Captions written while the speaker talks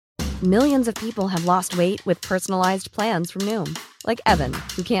Millions of people have lost weight with personalized plans from Noom. Like Evan,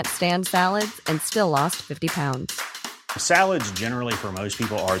 who can't stand salads and still lost 50 pounds. Salads generally for most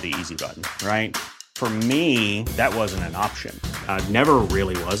people are the easy button, right? For me, that wasn't an option. I never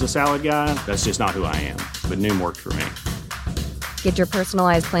really was a salad guy. That's just not who I am. But Noom worked for me. Get your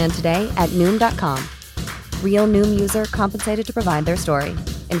personalized plan today at Noom.com. Real Noom user compensated to provide their story.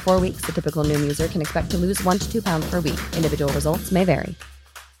 In 4 weeks, the typical Noom user can expect to lose 1 to 2 pounds per week. Individual results may vary.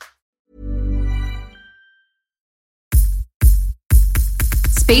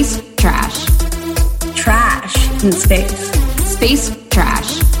 Space trash. Trash in space. Space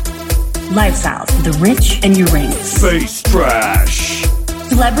trash. Lifestyles of the rich and Uranus. Space trash.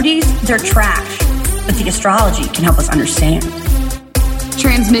 Celebrities, they're trash, but the astrology can help us understand.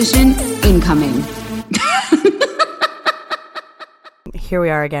 Transmission incoming. Here we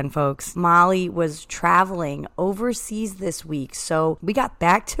are again, folks. Molly was traveling overseas this week, so we got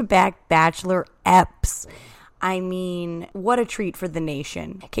back-to-back Bachelor eps. I mean, what a treat for the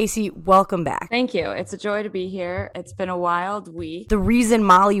nation. Casey, welcome back. Thank you. It's a joy to be here. It's been a wild week. The reason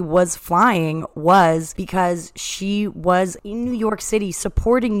Molly was flying was because she was in New York City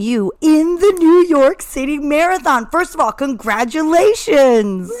supporting you in the New York City Marathon. First of all,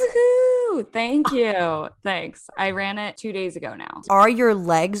 congratulations. Woohoo! Thank you. Thanks. I ran it 2 days ago now. Are your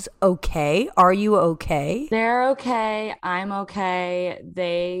legs okay? Are you okay? They're okay. I'm okay.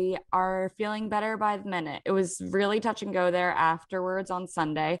 They are feeling better by the minute. It was really touch and go there afterwards on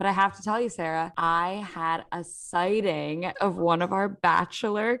Sunday. But I have to tell you, Sarah, I had a sighting of one of our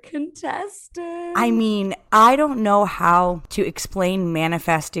Bachelor contestants. I mean, I don't know how to explain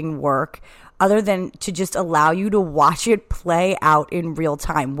manifesting work other than to just allow you to watch it play out in real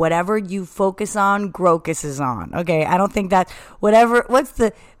time. Whatever you focus on, Grokus is on. Okay, I don't think that whatever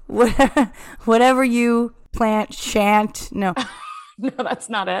you plant, shan't, no. No, that's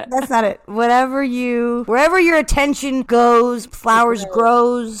not it. That's not it. Wherever your attention goes, flowers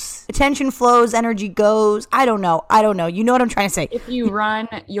grows, attention flows, energy goes. I don't know. You know what I'm trying to say. If you run,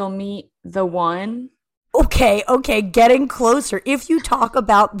 you'll meet the one. Okay, getting closer. If you talk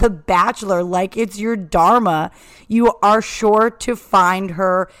about The Bachelor like it's your dharma, you are sure to find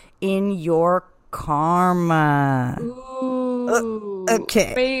her in your karma. Ooh,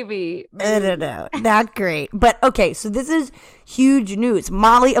 okay. Baby. No, not great. But okay, so this is huge news.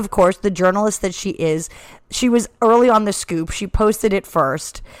 Molly, of course, the journalist that she is, she was early on the scoop. She posted it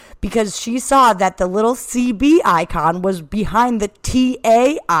first because she saw that the little CB icon was behind the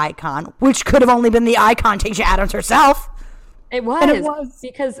TA icon, which could have only been the icon Tayshia Adams herself. It was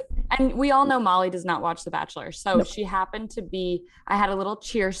because, and we all know Molly does not watch The Bachelor. So she happened to be, I had a little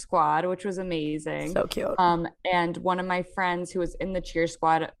cheer squad, which was amazing. So cute. And one of my friends who was in the cheer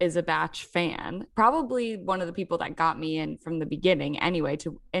squad is a Batch fan. Probably one of the people that got me in from the beginning anyway,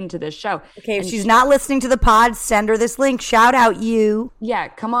 into this show. Okay, if she's not listening to the pod, send her this link. Shout out you. Yeah,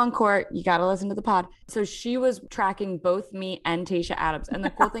 come on, Court. You got to listen to the pod. So she was tracking both me and Tayshia Adams. And the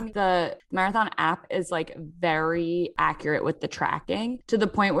cool thing, the Marathon app is like very accurate with the tracking to the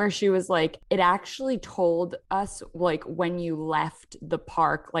point where she was like, it actually told us like when you left the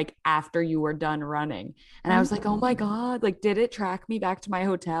park, like after you were done running. And I was like, oh my God, like, did it track me back to my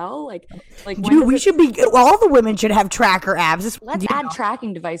hotel? Like, dude, all the women should have tracker apps. Let's add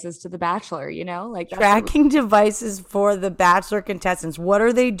tracking devices to The Bachelor, like tracking devices for the Bachelor contestants. What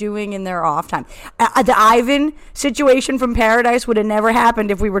are they doing in their off time? The Ivan situation from Paradise would have never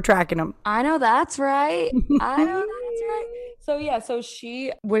happened if we were tracking them. I know that's right. So yeah, so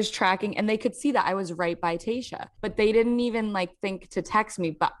she was tracking and they could see that I was right by Tayshia, but they didn't even like think to text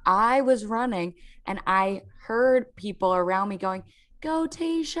me, but I was running and I heard people around me going, go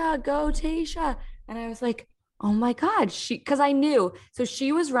Tayshia, go Tayshia. And I was like, oh my God, because I knew. So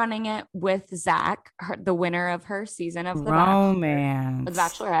she was running it with Zach, the winner of her season of The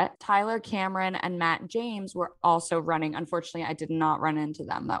Bachelorette. Tyler, Cameron, and Matt James were also running. Unfortunately, I did not run into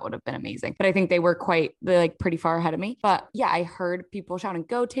them. That would have been amazing. But I think they were pretty far ahead of me. But yeah, I heard people shouting,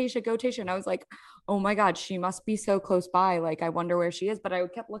 go Tayshia, go Tayshia. And I was like, oh my God, she must be so close by. Like, I wonder where she is. But I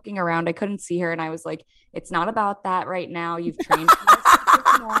kept looking around. I couldn't see her. And I was like, it's not about that right now. You've trained for this.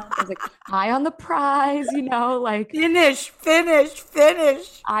 I was like, eye on the prize, like finish.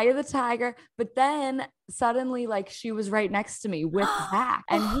 Eye of the tiger. But then suddenly, like, she was right next to me with Zach.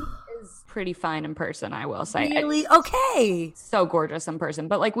 And he is pretty fine in person, I will say. Really? Okay. So gorgeous in person.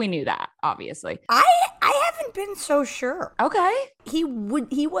 But like, we knew that, obviously. I haven't been so sure. Okay. He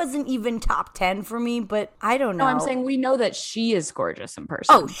wasn't even top 10 for me, but I don't know. No, I'm saying we know that she is gorgeous in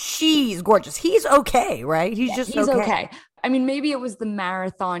person. Oh, she's gorgeous. He's okay, right? He's okay. I mean, maybe it was the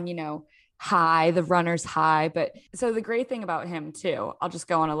marathon, high, the runner's high. But so the great thing about him too, I'll just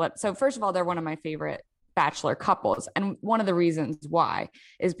go on a lip. So first of all, they're one of my favorite Bachelor couples. And one of the reasons why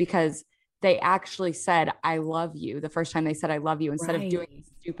is because they actually said, I love you. The first time they said, I love you, instead of doing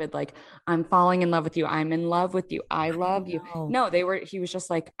stupid, like, I'm falling in love with you. I'm in love with you. I love you. No, he was just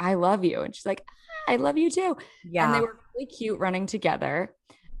like, I love you. And she's like, I love you too. Yeah. And they were really cute running together.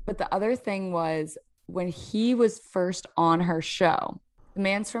 But the other thing was when he was first on her show, the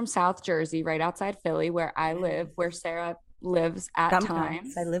man's from South Jersey, right outside Philly, where I live, where Sarah lives at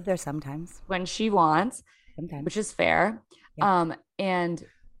times. I live there sometimes. When she wants, sometimes. Which is fair. Yeah. And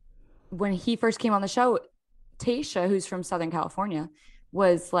when he first came on the show, Tayshia, who's from Southern California,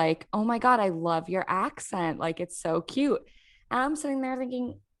 was like, oh my God, I love your accent. Like, it's so cute. And I'm sitting there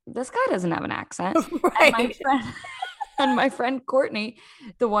thinking, this guy doesn't have an accent. Right. And my friend Courtney,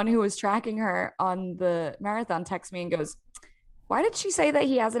 the one who was tracking her on the marathon, texts me and goes, why did she say that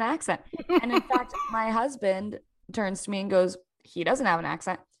he has an accent? And in fact, my husband turns to me and goes, he doesn't have an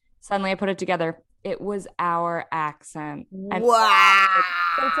accent. Suddenly I put it together. It was our accent. And wow.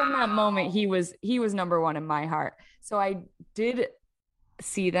 So from that moment, he was number one in my heart. So I did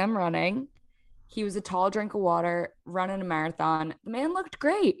see them running. He was a tall drink of water, running a marathon. The man looked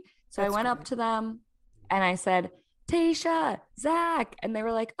great. So I went up to them and I said, Tayshia, Zach. And they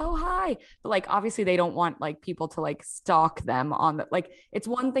were like, oh, hi. But like, obviously they don't want like people to like stalk them on the, like, it's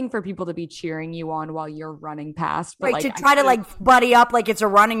one thing for people to be cheering you on while you're running past. But right, like, to try to like buddy up like it's a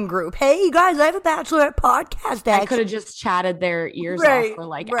running group. Hey, you guys, I have a Bachelorette podcast. I could have just chatted their ears off for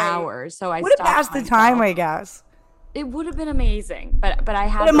like hours. So I would have passed the time, I guess. It would have been amazing. But I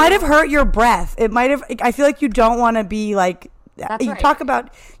had. But it might have hurt your breath. It might have. I feel like you don't want to be like. That's you right. talk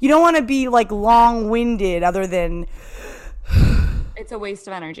about, you don't want to be like long-winded other than it's a waste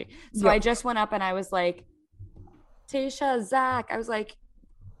of energy. So I just went up and I was like, Tayshia, Zach, I was like,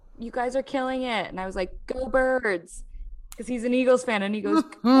 you guys are killing it. And I was like, go Birds, because he's an Eagles fan. And he goes,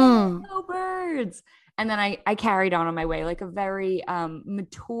 go Birds. And then I carried on my way like a very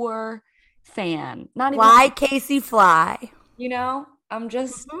mature fan. Not even fly, Casey, fly. You know, I'm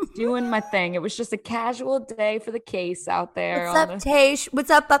just doing my thing. It was just a casual day for the Case out there. What's up, Tash? What's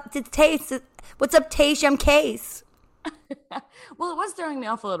up to Tace? What's up, Tash? I'm Case. Well, it was throwing me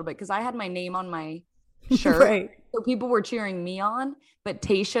off a little bit because I had my name on my shirt. Right. So people were cheering me on, but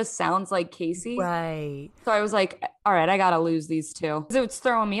Tayshia sounds like Casey. Right. So I was like, all right, I got to lose these two. So it's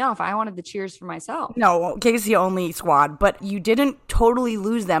throwing me off. I wanted the cheers for myself. No, Casey only squad, but you didn't totally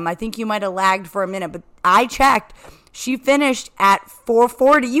lose them. I think you might have lagged for a minute, but I checked. She finished at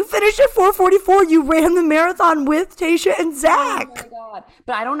 4:40. You finished at 4:44. You ran the marathon with Tayshia and Zach. Oh my God.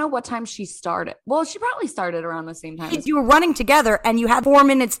 But I don't know what time she started. Well, she probably started around the same time. You were running together and you had 4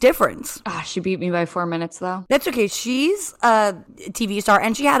 minutes difference. She beat me by 4 minutes though. That's okay. She's a TV star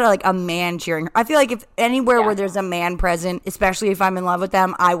and she had a man cheering her. I feel like if anywhere where there's a man present, especially if I'm in love with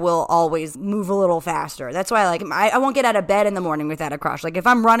them, I will always move a little faster. That's why I won't get out of bed in the morning without a crush. Like if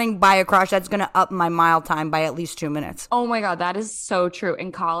I'm running by a crush, that's going to up my mile time by at least 2 minutes. Oh my God, that is so true.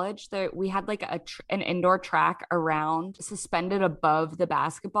 In college, we had like an indoor track around, suspended above the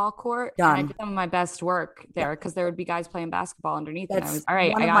basketball court. Done. And I did some of my best work there because there would be guys playing basketball underneath. That's and I was, all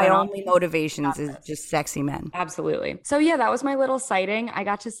right, one of my only motivations is just sexy men. Absolutely. So yeah, that was my little sighting. I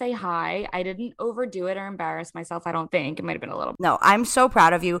got to say hi. I didn't overdo it or embarrass myself. I don't think it might have been a little. No, I'm so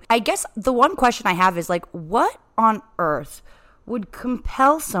proud of you. I guess the one question I have is like, what on earth would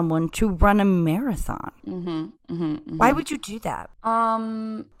compel someone to run a marathon? Why would you do that?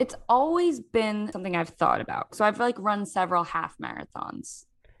 It's always been something I've thought about. So I've run several half marathons.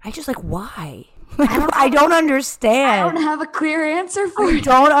 I just why? I don't understand. I don't have a clear answer for it. I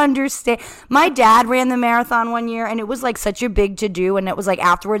don't understand. My dad ran the marathon one year and it was such a big to do, and it was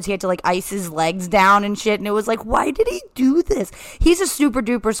afterwards he had to ice his legs down and shit, and it was why did he do this? He's a super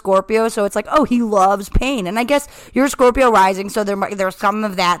duper Scorpio, so it's oh, he loves pain. And I guess you're Scorpio rising, so there's some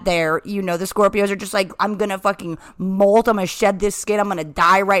of that there. You know, the Scorpios are just I'm gonna fucking molt, I'm gonna shed this skin, I'm gonna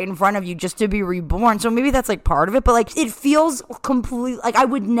die right in front of you just to be reborn. So maybe that's part of it, but it feels completely I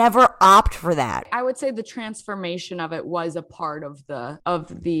would never opt for that. I would say the transformation of it was a part of the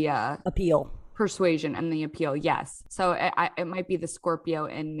appeal. Persuasion and the appeal, yes. So it might be the Scorpio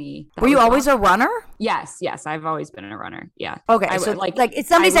in me. Were you always a runner? Yes, I've always been a runner. Yeah. Okay, if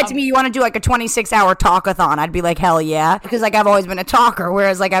somebody said to me, you want to do a 26-hour talkathon, I'd be hell yeah, because I've always been a talker.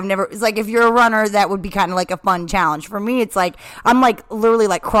 Whereas I've never. It's if you're a runner, that would be kind of a fun challenge. For me, it's I'm literally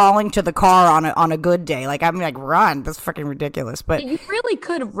crawling to the car on a good day. I'm run. That's freaking ridiculous. But you really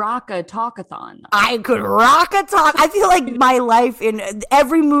could rock a talkathon. I could rock a talk. I feel my life in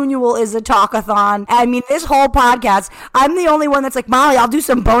every Moonual is a talkathon. talkathon. I mean, this whole podcast, I'm the only one that's like, Molly, I'll do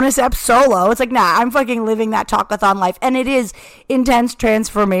some bonus ep solo. It's like, nah, I'm fucking living that talkathon life. And it is intense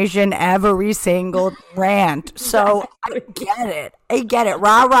transformation every single rant. So I get it.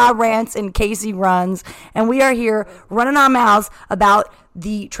 Rah, rah rants and Casey runs. And we are here running our mouths about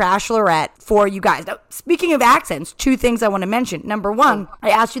the Trashlorette for you guys. Now, speaking of accents, two things I want to mention. Number one, I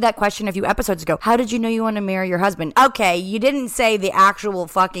asked you that question a few episodes ago. How did you know you want to marry your husband? Okay, you didn't say the actual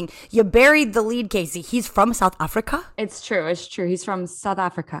fucking, you buried the lead, Casey. He's from South Africa? It's true. He's from South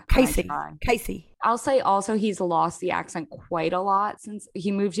Africa. Casey. I'll say also he's lost the accent quite a lot since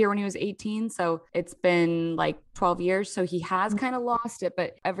he moved here when he was 18. So it's been like 12 years. So he has kind of lost it.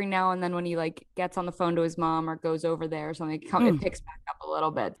 But every now and then when he like gets on the phone to his mom or goes over there or something, it picks back up a little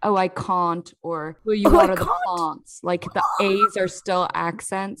bit. Oh, I can't. Or will you water the plants? Like the A's are still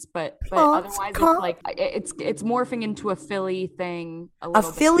accents, but otherwise it's like it's morphing into a Philly thing a little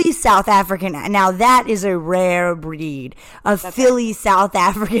bit. Philly South African. Now that is a rare breed. Philly South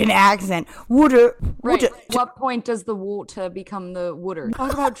African accent. Right. What point does the water become the water?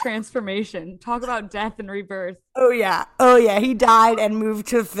 Talk about transformation. Talk about death and rebirth. Oh, yeah. He died and moved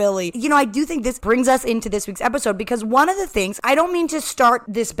to Philly. You know, I do think this brings us into this week's episode because one of the things, I don't mean to start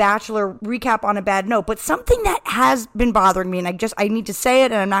this Bachelor recap on a bad note, but something that has been bothering me, and I need to say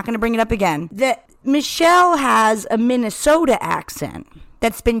it and I'm not going to bring it up again, that Michelle has a Minnesota accent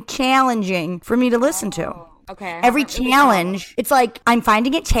that's been challenging for me to listen to. Okay. Every challenge, it's like, I'm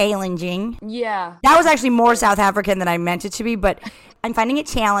finding it challenging. Yeah. That was actually more South African than I meant it to be, but I'm finding it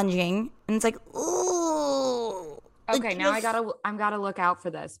challenging. And it's like, ooh. Okay, now I gotta look out for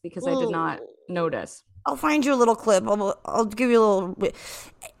this because I did not notice. I'll find you a little clip. I'll give you a little.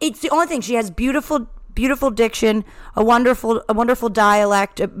 It's the only thing. She has beautiful diction, a wonderful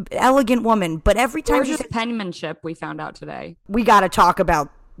dialect, an elegant woman. But every time she's penmanship, we found out today. We got to talk about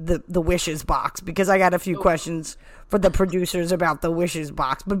the wishes box because I got a few questions for the producers about the wishes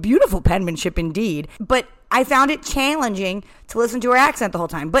box. But beautiful penmanship indeed. But I found it challenging to listen to her accent the whole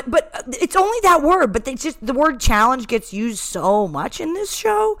time. But it's only that word. But it's just the word challenge gets used so much in this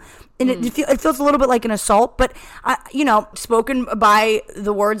show. And it feels a little bit like an assault, but, spoken by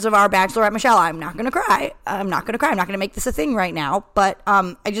the words of our Bachelorette, Michelle, I'm not going to cry. I'm not going to make this a thing right now, but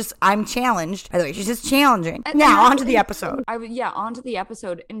I'm challenged. By the way, she's just challenging. Now, on to the episode. On to the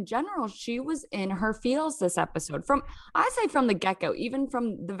episode. In general, she was in her feels this episode. From the get-go, even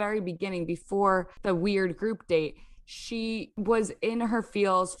from the very beginning, before the weird group date, she was in her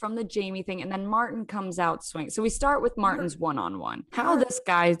feels from the Jamie thing, and then Martin comes out swinging. So we start with Martin's one-on-one. How this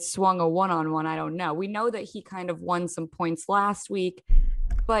guy swung a one-on-one, I don't know. We know that he kind of won some points last week,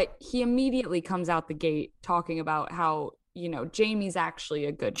 but he immediately comes out the gate talking about how, Jamie's actually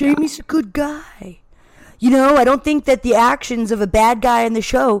a good guy. Jamie's a good guy. I don't think that the actions of a bad guy in the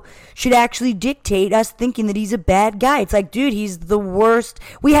show should actually dictate us thinking that he's a bad guy. It's like, dude, he's the worst.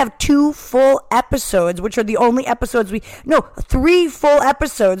 We have 2 full episodes, which are the only episodes 3 full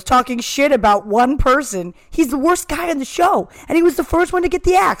episodes talking shit about one person. He's the worst guy in the show. And he was the first one to get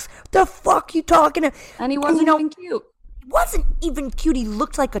the axe. The fuck you talking to? And he wasn't even cute. He wasn't even cute. He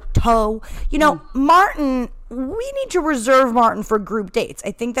looked like a toe. Martin, we need to reserve Martin for group dates.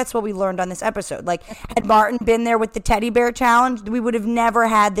 I think that's what we learned on this episode. Like, had Martin been there with the teddy bear challenge, we would have never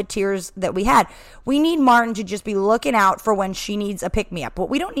had the tears that we had. We need Martin to just be looking out for when she needs a pick-me-up. But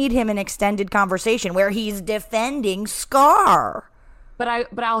we don't need him in extended conversation where he's defending Scar. But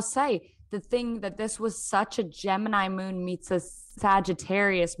I'll say, the thing that this was such a Gemini moon meets a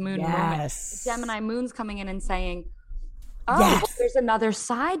Sagittarius moon moment. The Gemini moon's coming in and saying, well, there's another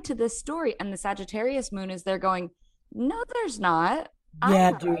side to this story. And the Sagittarius moon is there going, no, there's not.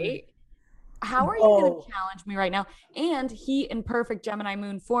 I'm right. How are you going to challenge me right now? And he, in perfect Gemini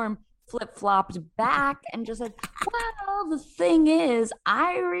moon form, flip-flopped back and just said, well, the thing is,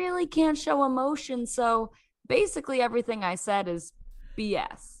 I really can't show emotion. So basically everything I said is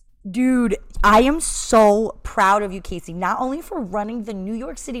BS. Dude, I am so proud of you, Casey, not only for running the New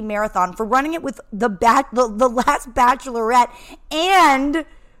York City Marathon, for running it with the last Bachelorette, and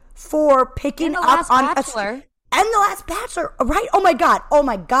for picking up on Bachelor. And the last Bachelor, right? Oh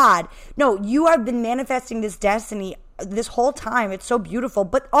my God. No, you have been manifesting this destiny this whole time. It's so beautiful.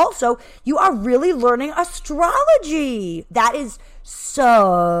 But also, you are really learning astrology. That is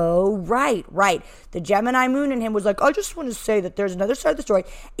so right. The Gemini moon in him was like, I just want to say that there's another side of the story.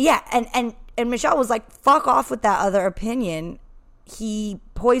 Yeah, and Michelle was like, fuck off with that other opinion. He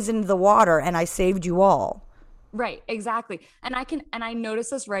poisoned the water and I saved you all. Right, exactly. And I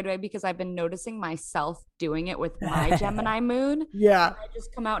noticed this right away because I've been noticing myself doing it with my Gemini moon. Yeah. And I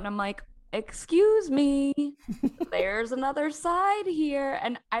just come out and I'm like, excuse me, there's another side here.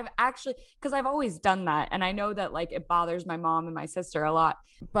 And I've actually, because I've always done that, and I know that like it bothers my mom and my sister a lot,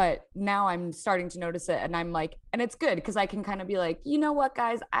 but now I'm starting to notice it, and I'm like, and it's good because I can kind of be like, you know what,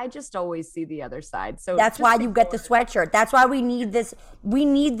 guys, I just always see the other side. So that's why you get the sweatshirt. That's why we need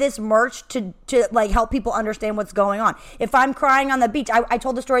this merch to like help people understand what's going on. If I'm crying on the beach, I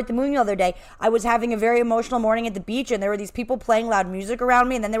told the story at the Moon the other day. I was having a very emotional morning at the beach, and there were these people playing loud music around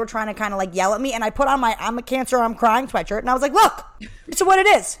me, and then they were trying to kind of like yell at me, and I put on my I'm a Cancer, I'm crying sweatshirt, and I was like, look, this is what it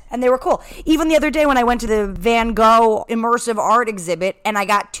is. And they were cool. Even the other day when I went to the Van Gogh immersive art exhibit and I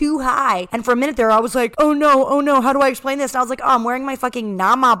got too high, and for a minute there I was like, oh no, how do I explain this? And I was like, oh, I'm wearing my fucking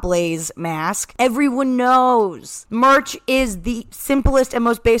Nama Blaze mask. Everyone knows merch is the simplest and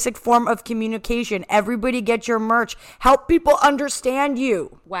most basic form of communication. Everybody get your merch. Help people understand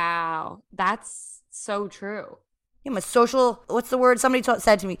you. Wow, that's so true. I'm a social, what's the word? Somebody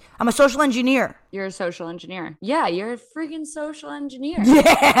said to me, I'm a social engineer. You're a social engineer. Yeah, you're a freaking social engineer.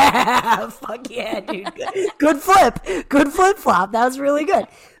 Yeah, fuck yeah, dude. Good flip. Good flip flop. That was really good.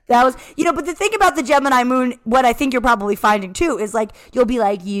 That was, but the thing about the Gemini moon, what I think you're probably finding too, is like, you'll be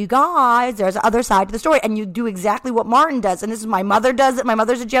like, you guys, there's the other side to the story. And you do exactly what Martin does. And this is, my mother does it. My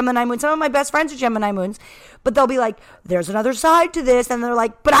mother's a Gemini moon. Some of my best friends are Gemini moons. But they'll be like, there's another side to this. And they're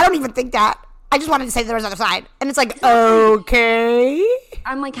like, but I don't even think that. I just wanted to say there was another side. And it's like, okay.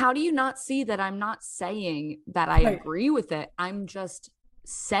 I'm like, how do you not see that I'm not saying that I agree with it? I'm just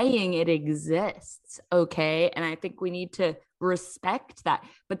saying it exists, okay? And I think we need to respect that.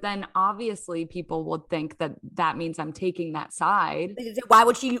 But then obviously people will think that that means I'm taking that side. Why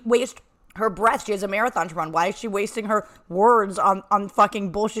would she waste her breath? She has a marathon to run. Why is she wasting her words on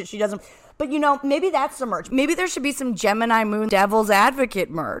fucking bullshit she doesn't... But, maybe that's the merch. Maybe there should be some Gemini Moon Devil's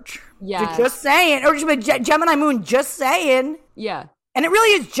Advocate merch. Yeah. Just saying. Or Gemini Moon just saying. Yeah. And it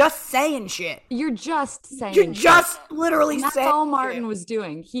really is just saying shit. You're just saying You're just literally and that's saying all Martin shit. was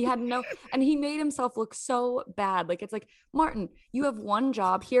doing. He had and he made himself look so bad. Like, it's like, Martin, you have one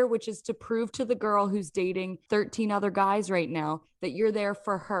job here, which is to prove to the girl who's dating 13 other guys right now that you're there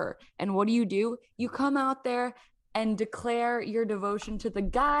for her. And what do? You come out there and declare your devotion to the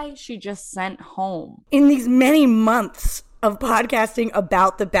guy she just sent home. In these many months of podcasting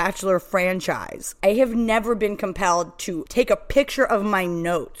about the Bachelor franchise, I have never been compelled to take a picture of my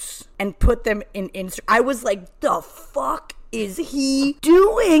notes and put them in Instagram. I was like, the fuck is he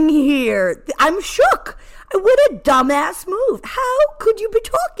doing here? I'm shook. What a dumbass move. How could you be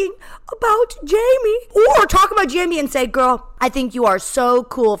talking about Jamie? Or talk about Jamie and say, girl, I think you are so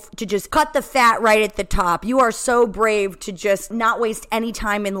cool to just cut the fat right at the top. You are so brave to just not waste any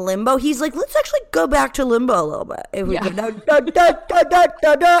time in limbo. He's like, let's actually go back to limbo a little bit.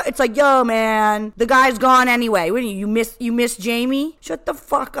 It's like, yo, man, the guy's gone anyway. What do you miss Jamie? Shut the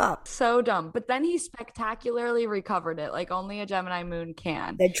fuck up. So dumb. But then he spectacularly recovered it like only a Gemini moon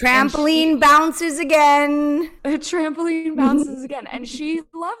can. The trampoline bounces again. A trampoline bounces again. And she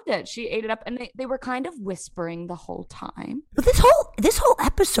loved it. She ate it up. And they were kind of whispering the whole time. But this whole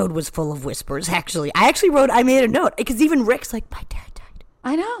episode was full of whispers, actually. I made a note, because even Rick's like, my dad died.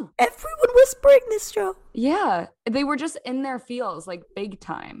 I know. Everyone whispering this show. Yeah. They were just in their feels, like big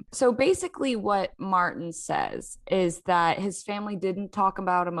time. So basically what Martin says is that his family didn't talk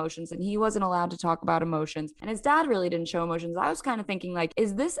about emotions and he wasn't allowed to talk about emotions. And his dad really didn't show emotions. I was kind of thinking, like,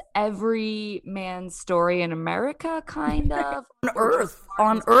 is this every man's story in America, kind of?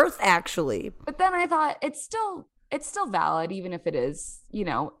 On Earth, actually. But then I thought it's still valid, even if it is,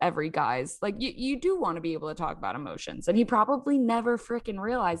 every guy's. Like, you do want to be able to talk about emotions. And he probably never freaking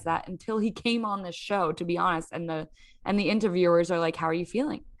realized that until he came on this show, to be honest. And the interviewers are like, how are you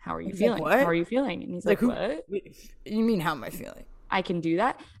feeling? How are you feeling? Like, how are you feeling? And he's like, what? You mean, how am I feeling? I can do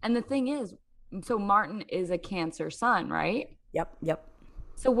that. And the thing is, so Martin is a Cancer sun, right? Yep.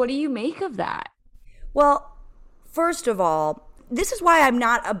 So what do you make of that? Well, first of all, this is why I'm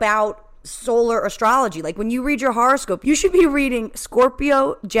not about solar astrology. Like, when you read your horoscope, you should be reading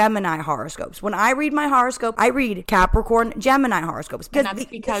Scorpio, Gemini horoscopes. When I read my horoscope, I read Capricorn, Gemini horoscopes. And that's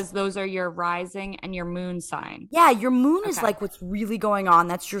because those are your rising and your moon sign. Yeah, your moon is like what's really going on.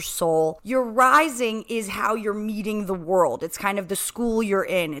 That's your soul. Your rising is how you're meeting the world. It's kind of the school you're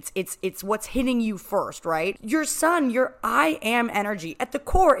in. It's what's hitting you first, right? Your sun, your I am energy. At the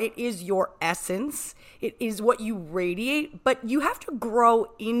core, it is your essence. It is what you radiate, but you have to grow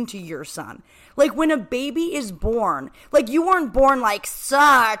into your sun. Like when a baby is born, like you weren't born like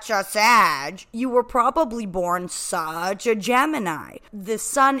such a Sag. You were probably born such a Gemini. The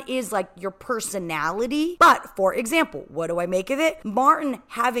sun is like your personality. But for example, what do I make of it? Martin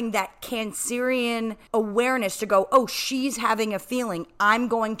having that Cancerian awareness to go, oh, she's having a feeling. I'm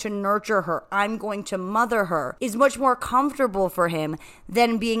going to nurture her. I'm going to mother her is much more comfortable for him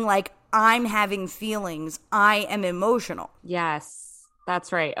than being like, I'm having feelings. I am emotional. Yes,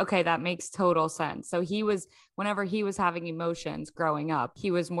 that's right. Okay, that makes total sense. So whenever he was having emotions growing up,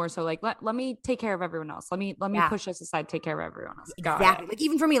 he was more so like, let me take care of everyone else. Let me push this aside, take care of everyone else. Exactly. Like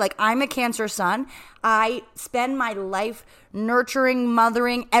even for me, like I'm a Cancer sun. I spend my life nurturing,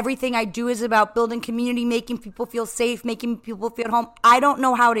 mothering. Everything I do is about building community, making people feel safe, making people feel at home. I don't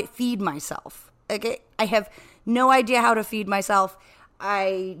know how to feed myself. Okay, I have no idea how to feed myself.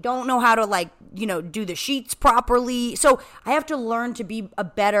 I don't know how to do the sheets properly. So I have to learn to be a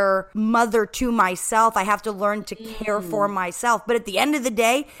better mother to myself. I have to learn to care for myself. But at the end of the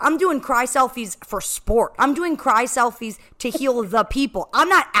day, I'm doing cry selfies for sport. I'm doing cry selfies to heal the people. I'm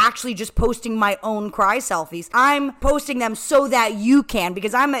not actually just posting my own cry selfies. I'm posting them so that you can,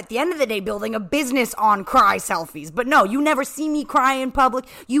 because I'm at the end of the day building a business on cry selfies. But no, you never see me cry in public.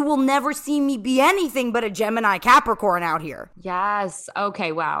 You will never see me be anything but a Gemini Capricorn out here. Yes.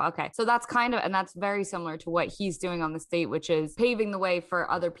 Okay. Wow. Okay. So that's and that's very similar to what he's doing on this date, which is paving the way for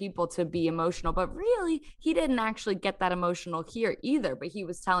other people to be emotional. But really, he didn't actually get that emotional here either, but he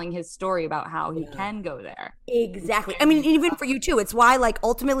was telling his story about how he can go there. Exactly. I mean, even for you too, it's why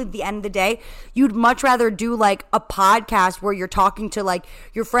ultimately at the end of the day, you'd much rather do a podcast where you're talking to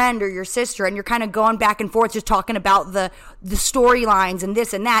your friend or your sister and you're kind of going back and forth, just talking about the storylines and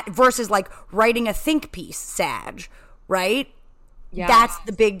this and that versus writing a think piece, Sag, right? Yeah. That's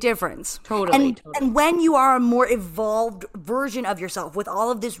the big difference. Totally. And when you are a more evolved version of yourself with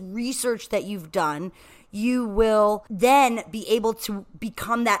all of this research that you've done, you will then be able to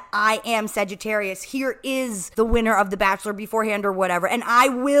become that I am Sagittarius. Here is the winner of The Bachelor beforehand or whatever. And I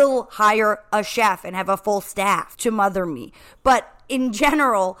will hire a chef and have a full staff to mother me. But in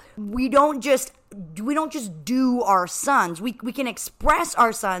general, we don't just do our sons. We can express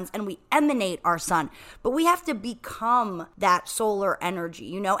our sons and we emanate our sun, but we have to become that solar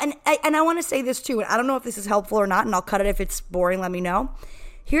energy, And I want to say this too, and I don't know if this is helpful or not, and I'll cut it if it's boring, let me know.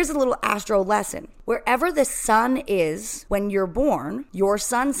 Here's a little astro lesson. Wherever the sun is when you're born, your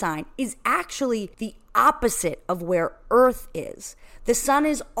sun sign is actually the opposite of where Earth is. The sun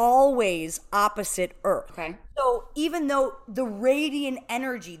is always opposite Earth. Okay. So even though the radiant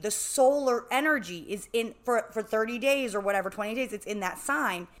energy, the solar energy is in for 30 days or whatever, 20 days, it's in that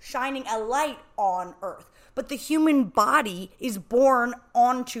sign, shining a light on Earth. But the human body is born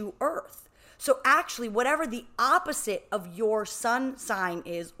onto Earth. So actually, whatever the opposite of your sun sign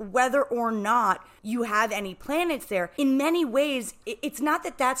is, whether or not you have any planets there, in many ways, it's not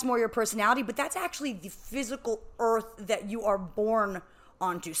that that's more your personality, but that's actually the physical Earth that you are born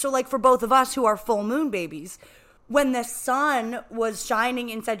onto. So for both of us who are full moon babies, when the sun was shining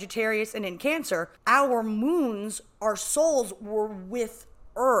in Sagittarius and in Cancer, our moons, our souls were with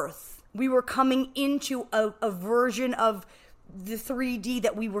Earth. We were coming into a version of the 3D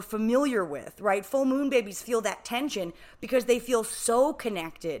that we were familiar with, right? Full moon babies feel that tension because they feel so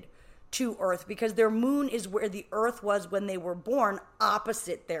connected to Earth because their moon is where the Earth was when they were born,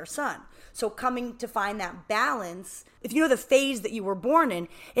 opposite their sun. So coming to find that balance, if you know the phase that you were born in,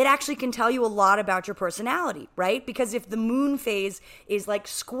 it actually can tell you a lot about your personality, right? Because if the moon phase is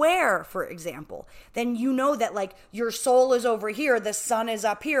square, for example, then you know that your soul is over here, the sun is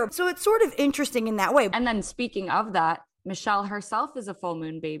up here. So it's sort of interesting in that way. And then speaking of that, Michelle herself is a full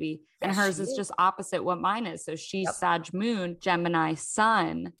moon baby, and hers is just opposite what mine is. So she's Sag moon, Gemini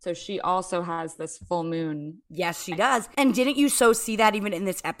sun. So she also has this full moon. Yes, she does. And didn't you see that even in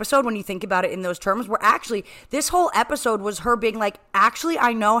this episode when you think about it in those terms, where actually this whole episode was her being actually,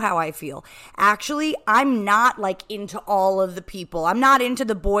 I know how I feel. Actually, I'm not into all of the people. I'm not into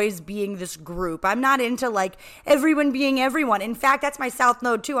the boys being this group. I'm not into everyone being everyone. In fact, that's my South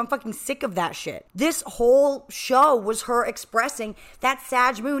Node too. I'm fucking sick of that shit. This whole show was her expressing that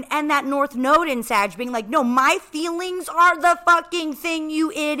Sag moon and that North Node in Sag being no, my feelings are the fucking thing,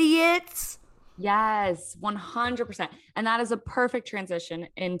 you idiots. Yes, 100%. And that is a perfect transition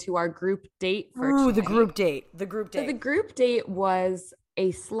into our group date for tonight. The group date. So the group date was a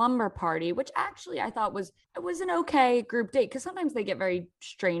slumber party, which actually I thought was an okay group date, because sometimes they get very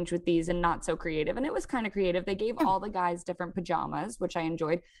strange with these and not so creative, and it was kind of creative. They gave all the guys different pajamas, which I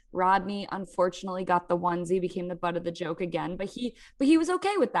enjoyed. Rodney unfortunately got the onesie, became the butt of the joke again, but he was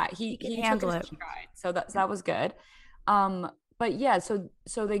okay with that. He handled it. Stride, so that was good. But yeah,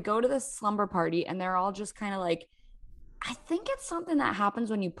 so they go to this slumber party and they're all just kind of like, I think it's something that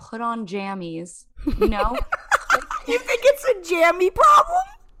happens when you put on jammies, you know? You think it's a jammy problem?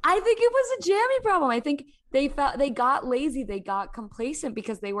 I think it was a jammy problem. I think they got lazy, they got complacent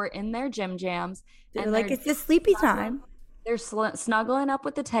because they were in their gym jams. They're like, it's just sleepy time. They're snuggling up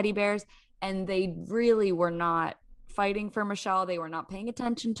with the teddy bears, and they really were not fighting for Michelle. They were not paying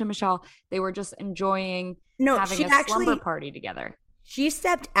attention to Michelle. They were just enjoying having a slumber party together. She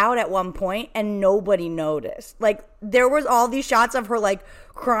stepped out at one point and nobody noticed. Like, there was all these shots of her like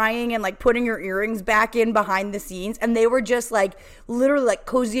crying and like putting her earrings back in behind the scenes, and they were just like literally like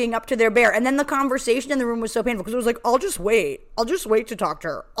cozying up to their bear. And then the conversation in the room was so painful because it was like, I'll just wait to talk to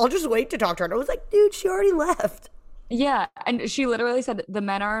her. And I was like, dude, she already left. Yeah, and she literally said the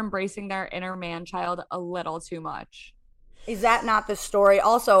men are embracing their inner man child a little too much. Is that not the story?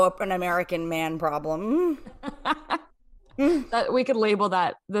 Also an American man problem. That we could label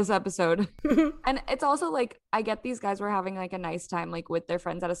that this episode. And it's also like, I get these guys were having like a nice time like with their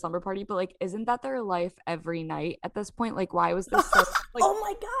friends at a slumber party, but like, isn't that their life every night at this point? Like, why was this so, like, oh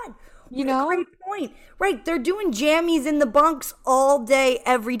my God, you know, great point. Right, they're doing jammies in the bunks all day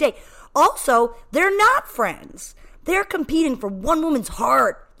every day. Also, they're not friends. They're competing for one woman's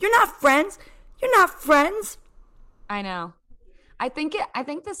heart. You're not friends. I know. I think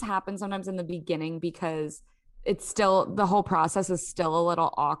this happens sometimes in the beginning because it's still, the whole process is still a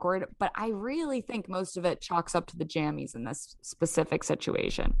little awkward, but I really think most of it chalks up to the jammies in this specific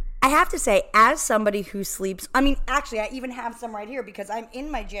situation. I have to say, as somebody who sleeps, I mean, actually, I even have some right here because I'm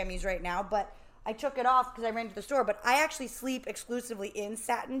in my jammies right now, but I took it off because I ran to the store, but I actually sleep exclusively in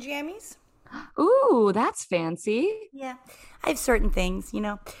satin jammies. Ooh, that's fancy. Yeah, I have certain things, you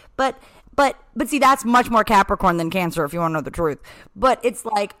know, but see, that's much more Capricorn than Cancer, if you want to know the truth. But it's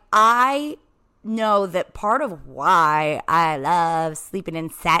like, I know that part of why I love sleeping in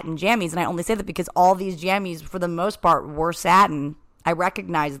satin jammies, and I only say that because all these jammies, for the most part, were satin. I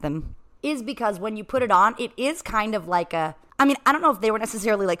recognize them. Is because when you put it on, it is kind of like a, I mean, I don't know if they were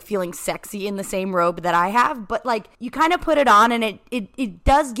necessarily like feeling sexy in the same robe that I have, but like you kind of put it on and it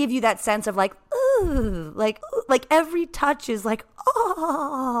does give you that sense of like, ooh, like every touch is like,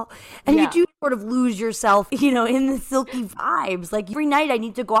 oh, and you do sort of lose yourself, you know, in the silky vibes. Like every night I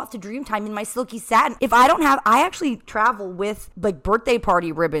need to go off to Dreamtime in my silky satin. If I don't have, I actually travel with like birthday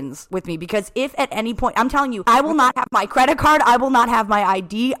party ribbons with me, because if at any point, I'm telling you, I will not have my credit card, I will not have my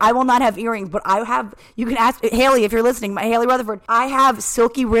ID, I will not have earrings, but I have, you can ask Haley if you're listening, my Haley Rutherford, I have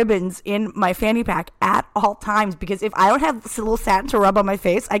silky ribbons in my fanny pack at all times, because if I don't have a little satin to rub on my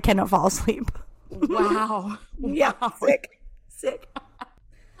face, I cannot fall asleep. Wow. Yeah, sick.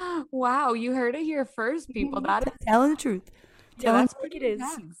 Wow, you heard it here first, people. That is telling the truth. Telling what it is.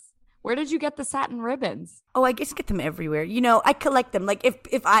 Where did you get the satin ribbons? Oh, I guess get them everywhere. You know, I collect them. Like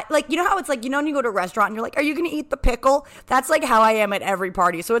if I, like, you know how it's like, you know, when you go to a restaurant and you're like, are you going to eat the pickle? That's like how I am at every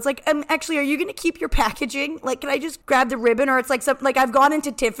party. So it's like, actually, are you going to keep your packaging? Like, can I just grab the ribbon? Or it's like, like I've gone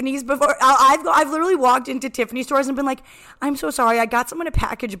into Tiffany's before. I've literally walked into Tiffany stores and been like, I'm so sorry. I got someone a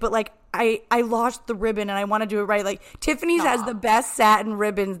package, but like, I lost the ribbon and I want to do it right. Like Tiffany's has the best satin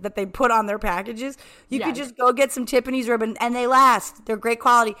ribbons that they put on their packages. You could just go get some Tiffany's ribbon and they last. They're great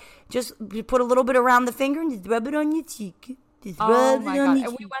quality. Just put a little bit around the finger and just rub it on your cheek. Oh my God.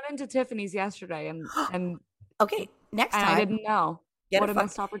 And we went into Tiffany's yesterday and okay, next time. I didn't know. What a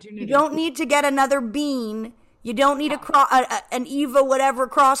missed opportunity. You don't need to get another bean. You don't need an Eva whatever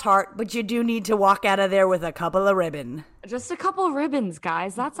cross heart, but you do need to walk out of there with a couple of ribbon. Just a couple of ribbons,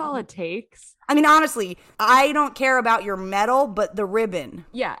 guys. That's all it takes. I mean, honestly, I don't care about your medal, but the ribbon.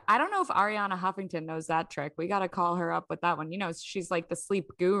 Yeah, I don't know if Ariana Huffington knows that trick. We got to call her up with that one. You know, she's like the sleep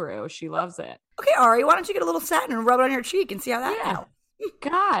guru. She loves it. Okay, Ari, why don't you get a little satin and rub it on your cheek and see how that helps?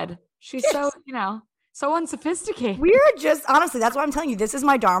 God, she's so, you know, so unsophisticated. We're just, honestly, that's why I'm telling you, this is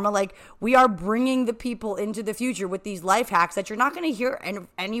my dharma. Like, we are bringing the people into the future with these life hacks that you're not going to hear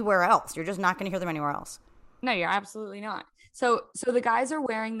anywhere else. You're just not going to hear them anywhere else. No, you're absolutely not. So the guys are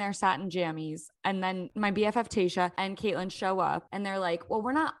wearing their satin jammies, and then my BFF Tasha and Caitlin show up, and they're like, well,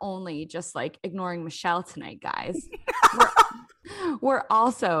 we're not only just like ignoring Michelle tonight, guys. We're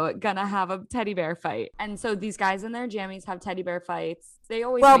also gonna have a teddy bear fight. And so these guys in their jammies have teddy bear fights. They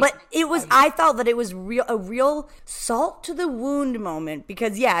always but it was, I felt that it was a real salt to the wound moment,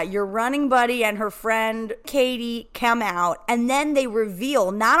 because your running buddy and her friend Katie come out, and then they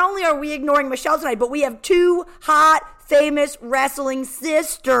reveal, not only are we ignoring Michelle tonight, but we have two hot famous wrestling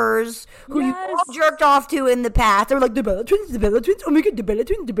sisters who you all jerked off to in the past. They were like, the Bella Twins, oh my God, the Bella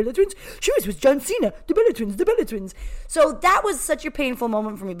Twins. She was with John Cena, the Bella Twins. So that was such a painful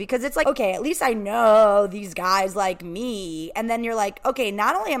moment for me because it's like, okay, at least I know these guys like me. And then you're like, okay,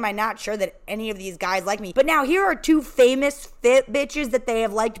 not only am I not sure that any of these guys like me, but now here are two famous fit bitches that they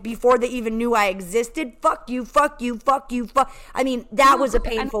have liked before they even knew I existed. Fuck you. I mean, that was a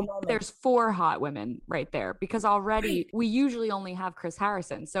painful moment. There's 4 hot women right there because already we usually only have Chris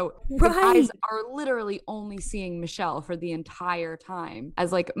Harrison. So the guys are literally only seeing Michelle for the entire time,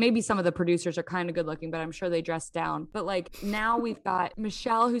 as like maybe some of the producers are kind of good looking, but I'm sure they dress down. But like now we've got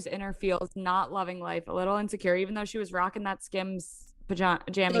Michelle, who's in her feels, not loving life, a little insecure, even though she was rocking that Skims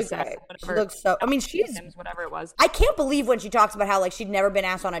jammy set. She looks so, I mean, she's whatever it was. I can't believe when she talks about how like she'd never been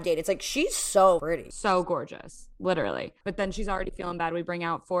asked on a date. It's like she's so pretty, so gorgeous, literally. But then she's already feeling bad. We bring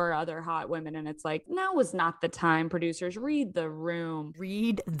out 4 other hot women and it's like, now was not the time. Producers, read the room.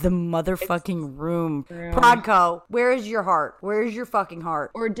 Read the motherfucking room. Prodco, where is your heart? Where is your fucking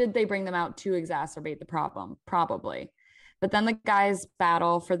heart? Or did they bring them out to exacerbate the problem? Probably. But then the guys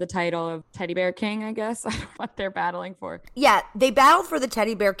battle for the title of Teddy Bear King, I guess. I don't know what they're battling for. Yeah, they battled for the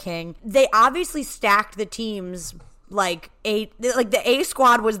Teddy Bear King. They obviously stacked the teams like the A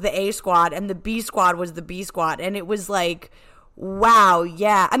squad was the A squad and the B squad was the B squad. And it was like, wow,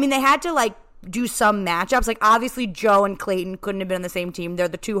 yeah. I mean, they had to like do some matchups. Like obviously Joe and Clayton couldn't have been on the same team. They're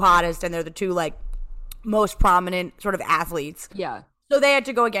the 2 hottest and they're the 2 like most prominent sort of athletes. Yeah. So they had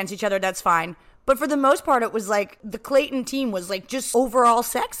to go against each other. That's fine. But for the most part, it was like the Clayton team was like just overall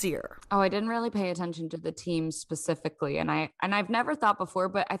sexier. Oh, I didn't really pay attention to the team specifically. And I've never thought before,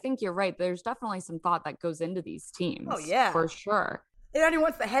 but I think you're right. There's definitely some thought that goes into these teams. Oh, yeah. For sure. It only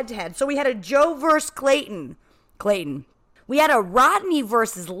wants the head-to-head. So we had a Joe versus Clayton. We had a Rodney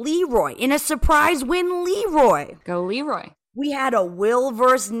versus Leroy. In a surprise win, Leroy. Go Leroy. We had a Will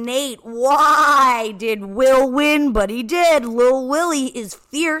versus Nate. Why did Will win? But he did. Lil Willie is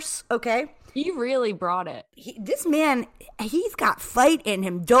fierce, okay? He really brought it. This man, he's got fight in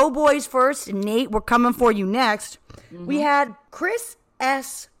him. Doughboys first, and Nate, we're coming for you next. Mm-hmm. We had Chris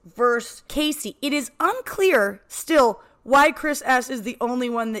S. versus Casey. It is unclear still why Chris S. is the only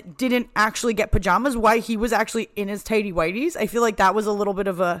one that didn't actually get pajamas, why he was actually in his tighty whities. I feel like that was a little bit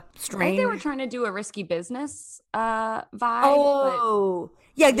of a strange... I think they were trying to do a risky business vibe. Oh,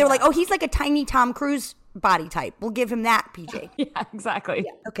 yeah, they were like, oh, he's like a tiny Tom Cruise body type. We'll give him that, PJ. Yeah, exactly.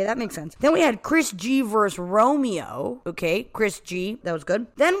 Yeah, okay, that makes sense. Then we had Chris G versus Romeo. Okay, Chris G. That was good.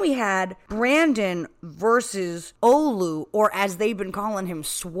 Then we had Brandon versus Olu, or as they've been calling him,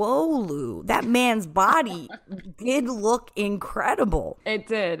 Swolu. That man's body did look incredible. It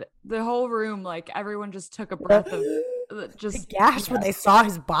did. The whole room, like, everyone just took a breath of... just gasped when they saw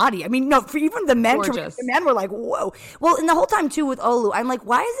his body. I mean, no, for even the men were like, whoa. Well, and the whole time too with Olu, I'm like,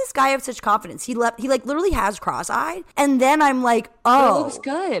 why does this guy have such confidence? He like literally has cross-eyed. And then I'm like, oh, it looks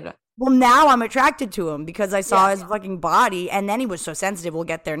good. Well, now I'm attracted to him because I saw his fucking body, and then he was so sensitive. We'll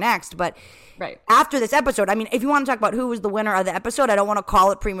get there next. But after this episode, I mean, if you want to talk about who was the winner of the episode, I don't want to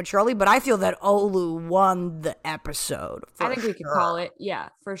call it prematurely, but I feel that Olu won the episode. I think we could call it,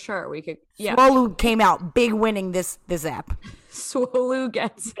 for sure. We could, Swolu came out big winning this app. Swolu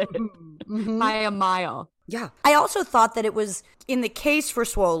gets it by a mile. Yeah. I also thought that it was, in the case for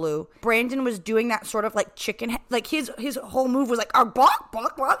Swolu, Brandon was doing that sort of like chicken, like his whole move was like, bonk,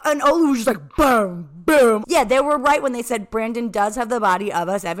 bonk, bonk, and Olu was just like, boom, boom. Yeah, they were right when they said Brandon does have the body of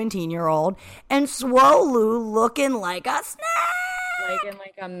a 17-year-old, and Swolu looking like a snack. Looking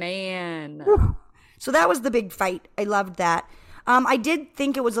like a man. So that was the big fight. I loved that. I did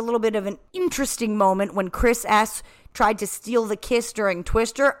think it was a little bit of an interesting moment when Chris S. tried to steal the kiss during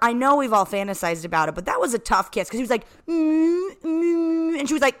Twister. I know we've all fantasized about it, but that was a tough kiss because he was like, and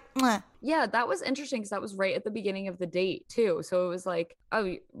she was like, mwah. Yeah, that was interesting because that was right at the beginning of the date too. So it was like,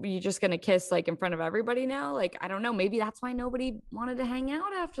 oh, you're just going to kiss like in front of everybody now? Like, I don't know. Maybe that's why nobody wanted to hang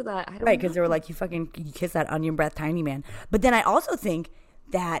out after that. I don't know. Because they were like, you kiss that onion breath tiny man. But then I also think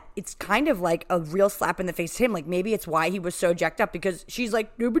that it's kind of like a real slap in the face to him. Like, maybe it's why he was so jacked up, because she's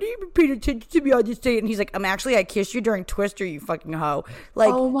like, nobody even paid attention to me on this date. And he's like, I kissed you during Twister, you fucking hoe.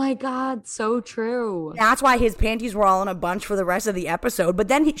 Like, oh my God, so true. That's why his panties were all in a bunch for the rest of the episode. But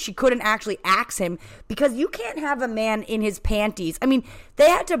then she couldn't actually axe him, because you can't have a man in his panties. I mean, they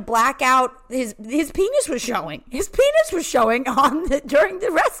had to black out his penis was showing. His penis was showing during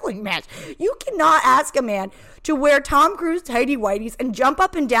the wrestling match. You cannot ask a man to wear Tom Cruise tighty whities and jump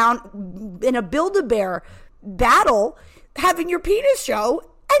up and down in a Build-A-Bear battle, having your penis show,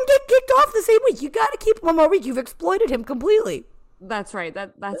 and get kicked off the same week. You got to keep him one more week. You've exploited him completely. That's right.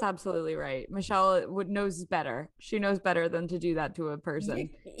 That's absolutely right. Michelle knows better. She knows better than to do that to a person.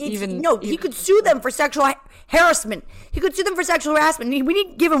 He could sue them for sexual harassment. He could sue them for sexual harassment. We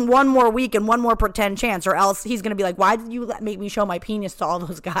need to give him one more week and one more pretend chance, or else he's going to be like, why did you make me show my penis to all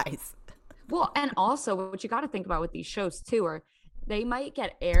those guys? Well, and also what you got to think about with these shows too, are they might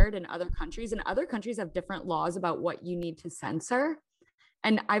get aired in other countries, and other countries have different laws about what you need to censor.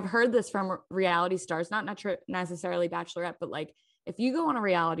 And I've heard this from reality stars, not necessarily Bachelorette, but like if you go on a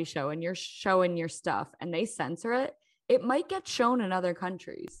reality show and you're showing your stuff and they censor it, it might get shown in other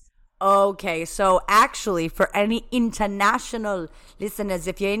countries. Okay, so actually for any international listeners,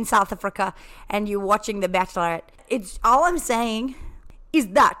 if you're in South Africa and you're watching The Bachelorette, it's all I'm saying is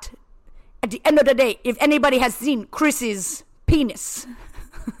that at the end of the day, if anybody has seen Chris's penis,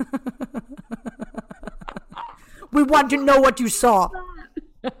 we want to know what you saw.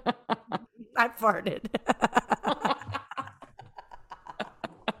 I farted.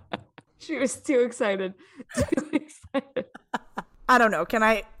 She was too excited. I don't know. Can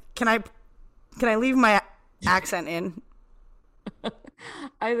I leave my accent in?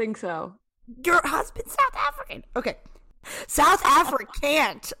 I think so. Your husband's South African. Okay. South Africa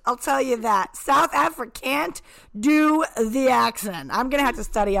can't. I'll tell you that. South Africa can't do the accent. I'm going to have to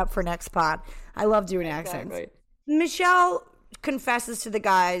study up for next pod. I love doing accents. Michelle confesses to the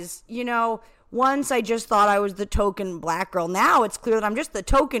guys, once I just thought I was the token black girl. Now it's clear that I'm just the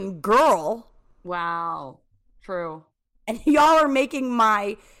token girl. Wow. True. And y'all are making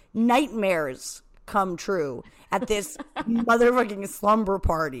my nightmares come true at this motherfucking slumber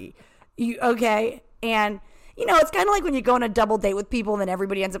party. Okay? And, it's kind of like when you go on a double date with people and then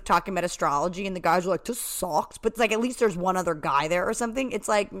everybody ends up talking about astrology and the guys are like, this sucks. But it's like, at least there's one other guy there or something. It's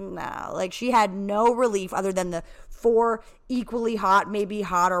like, no. Like, she had no relief other than the 4 equally hot, maybe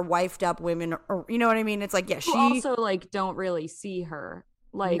hotter, wifed up women. Or you know what I mean? It's like, yeah, she also, like, don't really see her.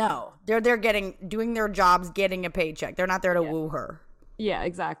 Like, no. They're doing their jobs, getting a paycheck. They're not there to woo her. Yeah,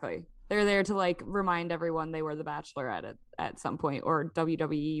 exactly. They're there to, like, remind everyone they were the Bachelorette at some point, or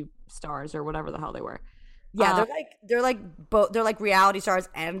WWE stars or whatever the hell they were. Yeah, they're like both. They're like reality stars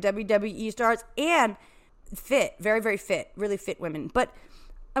and WWE stars, and fit, very, very fit, really fit women. But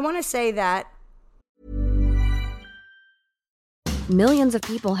I want to say that Millions of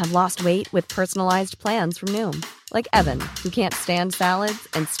people have lost weight with personalized plans from Noom, like Evan, who can't stand salads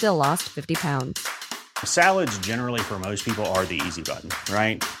and still lost 50 pounds. Salads generally for most people are the easy button,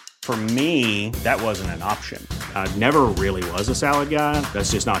 right? For me, that wasn't an option. I never really was a salad guy.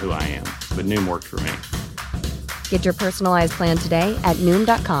 That's just not who I am. But Noom worked for me. Get your personalized plan today at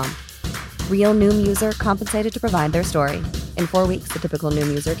Noom.com. Real Noom user compensated to provide their story. In 4 weeks, the typical Noom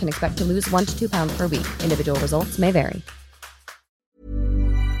user can expect to lose 1 to 2 pounds per week. Individual results may vary.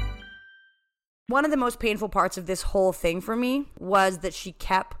 One of the most painful parts of this whole thing for me was that she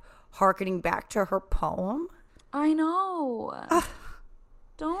kept hearkening back to her poem. I know.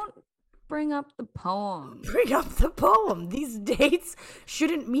 Don't bring up the poem. Bring up the poem. These dates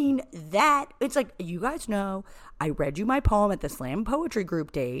shouldn't mean that. It's like, you guys know, I read you my poem at the slam poetry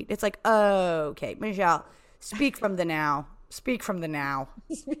group date. It's like, okay, Michelle, speak from the now. Speak from the now.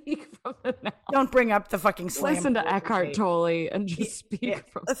 Speak from the now. Don't bring up the fucking slam. Listen to Eckhart Tolle and just speak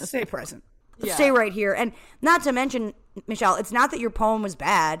from Let's stay present. Yeah. Stay right here. And not to mention, Michelle, it's not that your poem was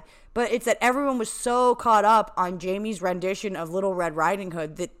bad, but it's that everyone was so caught up on Jamie's rendition of Little Red Riding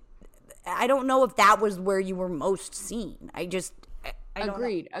Hood that I don't know if that was where you were most seen. I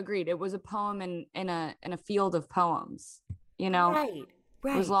Agreed. It was a poem in a field of poems, Right.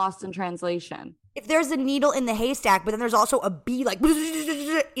 It was lost in translation. If there's a needle in the haystack, but then there's also a bee like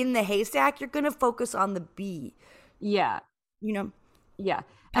in the haystack, you're going to focus on the bee. Yeah. Kind Yeah.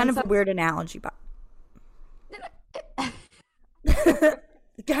 of a weird analogy, but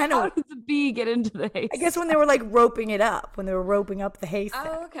kind how of. did the bee get into the haystack? I guess when they were like roping it up, when they were roping up the haystack.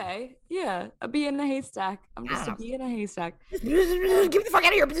 Oh, okay. Yeah, a bee in a haystack. I'm just a bee in a haystack. Get the fuck out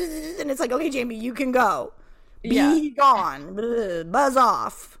of here. And it's like, okay, Jamie, you can go. Be gone. Buzz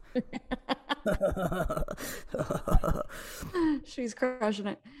off. She's crushing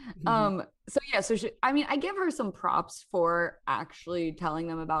it. I give her some props for actually telling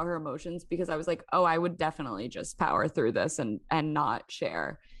them about her emotions, because I was like, oh, I would definitely just power through this and not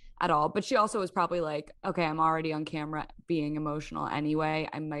share at all. But she also was probably like, okay, I'm already on camera being emotional anyway,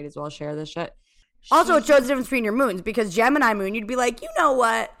 I might as well share this shit. Also, it shows the difference between your moons, because Gemini moon, you'd be like, you know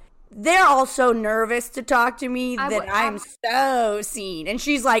what? They're all so nervous to talk to me that I'm so seen. And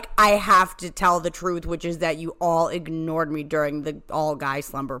she's like, I have to tell the truth, which is that you all ignored me during the all-guy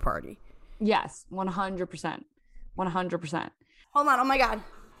slumber party. Yes, 100%. 100%. Hold on. Oh, my God.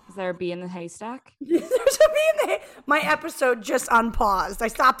 Is there a bee in the haystack? There's a bee in the my episode just unpaused. I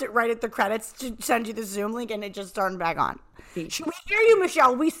stopped it right at the credits to send you the Zoom link, and it just turned back on. Should we hear you,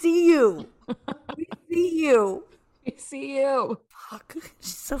 Michelle? We see you. We see you. We see you. Fuck.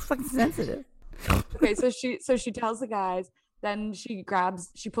 She's so fucking sensitive. Okay, so she tells the guys, then she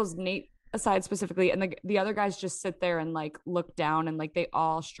pulls Nate aside specifically, and the other guys just sit there and like look down and like they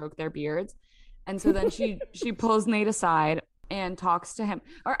all stroke their beards. And so then she pulls Nate aside and talks to him.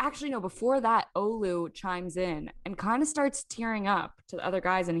 Or actually, no, before that, Olu chimes in and kind of starts tearing up to the other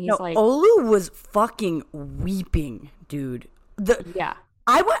guys. And he's like... Olu was fucking weeping, dude. Yeah.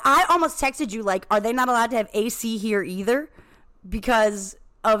 I almost texted you, like, are they not allowed to have AC here either? Because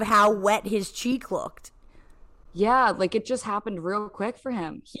of how wet his cheek looked. Yeah, like it just happened real quick for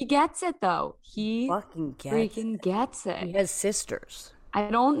him. He gets it, though. He fucking gets it. He has sisters. I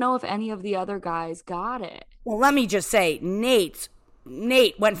don't know if any of the other guys got it. Well, let me just say, Nate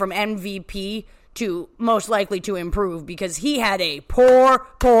went from MVP to most likely to improve because he had a poor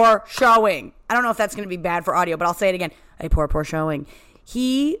showing. I don't know if that's going to be bad for audio, but I'll say it again. A poor showing.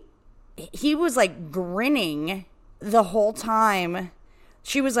 He was like grinning the whole time.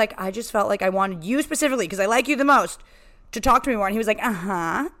 She was like, I just felt like I wanted you specifically because I like you the most to talk to me more. And he was like,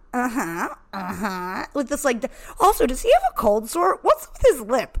 with this like, also, does he have a cold sore? What's with his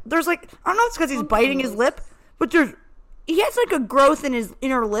lip? There's like, I don't know if it's because he's biting his lip, but he has like a growth in his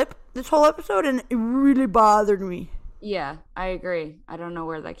inner lip this whole episode, and it really bothered me. Yeah, I agree. I don't know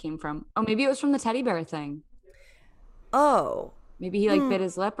where that came from. Oh, maybe it was from the teddy bear thing. Oh. Maybe he like bit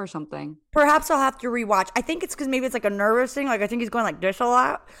his lip or something. Perhaps I'll have to rewatch. I think it's because maybe it's like a nervous thing. Like I think he's going like this a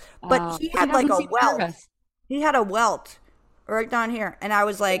lot. But he had like a welt. Nervous. He had a welt right down here. And I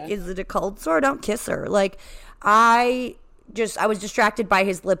was like, is it a cold sore? Don't kiss her. Like I was distracted by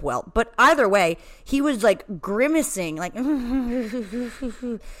his lip welt. But either way, he was like grimacing like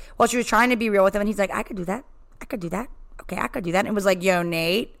while she was trying to be real with him. And he's like, I could do that. Okay, I could do that. And it was like, yo,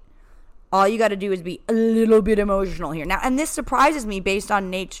 Nate, all you got to do is be a little bit emotional here. Now, and this surprises me based on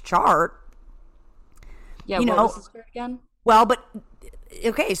Nate's chart. Yeah, what was his chart again? Well, but,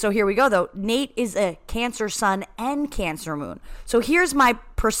 okay, so here we go, though. Nate is a Cancer sun and Cancer moon. So here's my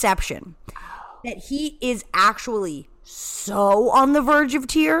perception. That he is actually so on the verge of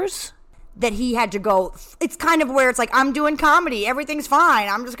tears that he had to go. It's kind of where it's like, I'm doing comedy. Everything's fine.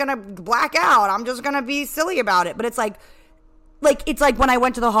 I'm just going to black out. I'm just going to be silly about it. But it's like it's like when I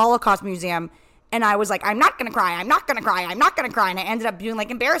went to the Holocaust Museum and I was like, I'm not gonna cry, and I ended up doing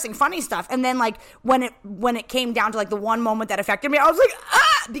like embarrassing, funny stuff. And then like when it came down to like the one moment that affected me, I was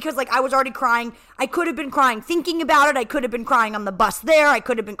like, because like I was already crying. I could have been crying thinking about it. I could have been crying on the bus there.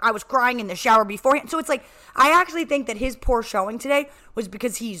 I was crying in the shower beforehand. So it's like, I actually think that his poor showing today was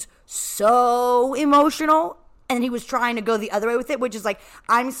because he's so emotional and he was trying to go the other way with it, which is like,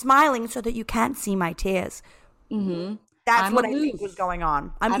 I'm smiling so that you can't see my tears. Mm-hmm. That's what I think was going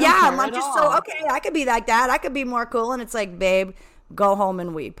on. I'm just so, okay, I could be like that. I could be more cool. And it's like, babe, go home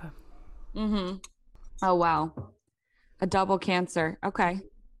and weep. Mm-hmm. Oh, wow. A double Cancer. Okay.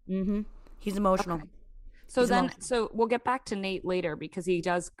 Mm-hmm. He's emotional. Okay. So we'll get back to Nate later because he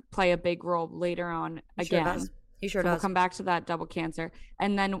does play a big role later on again. He sure does. We'll come back to that double Cancer.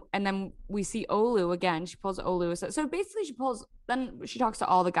 And then we see Olu again. She pulls Olu. So basically she talks to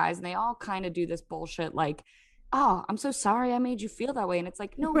all the guys and they all kind of do this bullshit like, oh, I'm so sorry I made you feel that way. And it's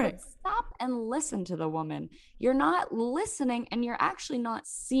like, no, right. But stop and listen to the woman. You're not listening and you're actually not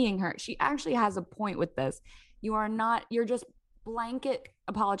seeing her. She actually has a point with this. You're just blanket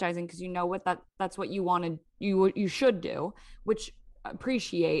apologizing because you know that's what you wanted, you should do, which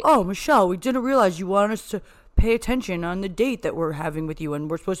appreciate. Oh, Michelle, we didn't realize you want us to pay attention on the date that we're having with you and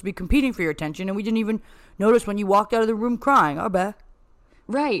we're supposed to be competing for your attention and we didn't even notice when you walked out of the room crying. Our bad.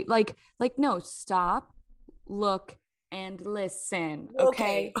 Right. Like no, stop. Look and listen.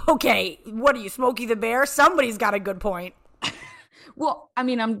 Okay. What are you, Smokey the Bear? Somebody's got a good point. Well, I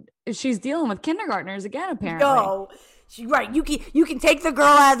mean, she's dealing with kindergartners again, apparently. No, right. You can take the girl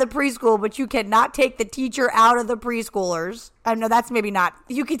out of the preschool, but you cannot take the teacher out of the preschoolers. I know that's maybe not.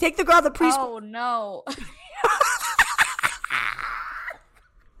 You can take the girl out of the preschool. Oh no.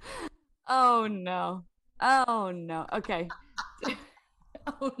 Oh no. Oh no. Okay.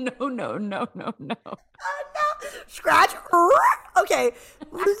 Oh no. Scratch. Okay.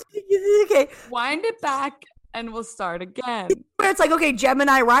 Okay. Wind it back and we'll start again. It's like, okay,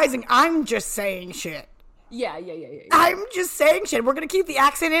 Gemini rising. I'm just saying shit. Yeah. I'm just saying shit. We're going to keep the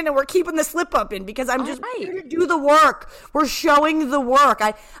accent in and we're keeping the slip up in because I'm just here to do the work. We're showing the work.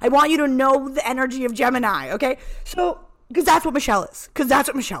 I want you to know the energy of Gemini, okay? So, because that's what Michelle is.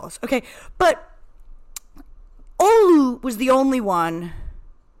 Okay? But Olu was the only one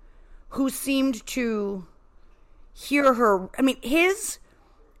who seemed to hear her. I mean, his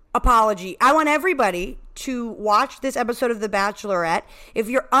apology. I want everybody to watch this episode of The Bachelorette. If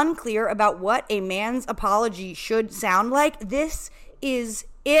you're unclear about what a man's apology should sound like, this is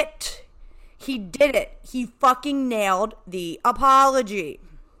it. He did it. He fucking nailed the apology.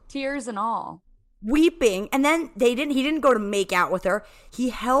 Tears and all. Weeping. And then he didn't go to make out with her. He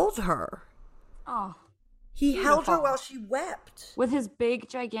held her. Oh. He held her while she wept. With his big,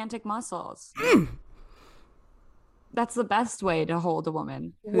 gigantic muscles. That's the best way to hold a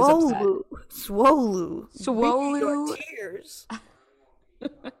woman who's upset. Swolu. Tears.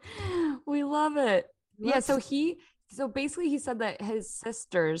 We love it. Yeah, so basically he said that his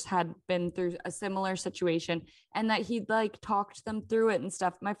sisters had been through a similar situation and that he'd like talked them through it and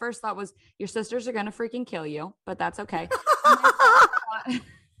stuff. My first thought was, your sisters are gonna freaking kill you, but that's okay.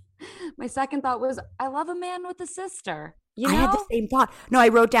 My second thought was, I love a man with a sister. You know? I had the same thought. No, I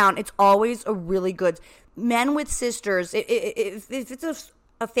wrote down, it's always a really good men with sisters. If it's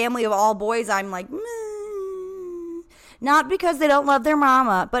a family of all boys, I'm like, not because they don't love their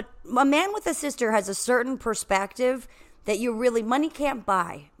mama, but a man with a sister has a certain perspective that money can't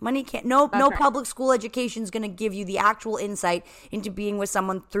buy. No right. Public school education is going to give you the actual insight into being with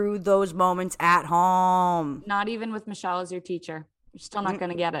someone through those moments at home. Not even with Michelle as your teacher. You're still not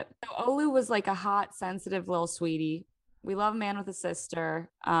going to get it. So Olu was like a hot, sensitive little sweetie. We love a man with a sister.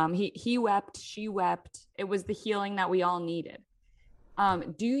 He wept, she wept. It was the healing that we all needed.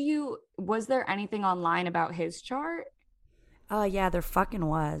 Was there anything online about his chart? Yeah, there fucking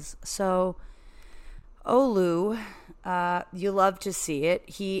was. So Olu, you love to see it.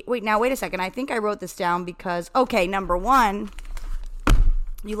 Wait a second. I think I wrote this down because, okay, number one,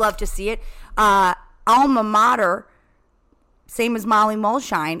 you love to see it. Alma mater, same as Molly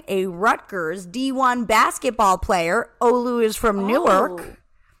Mulshine, a Rutgers D1 basketball player. Olu is from Newark.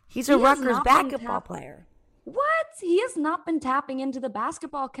 He's a Rutgers basketball player. What? He has not been tapping into the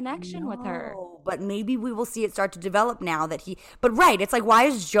basketball connection with her. But maybe we will see it start to develop now that but right, it's like, why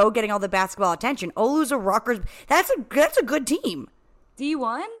is Joe getting all the basketball attention? Olu's a Rutgers. That's a good team.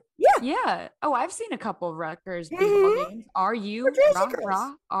 D1? Yeah. Yeah. Oh, I've seen a couple of Rutgers baseball games. Are you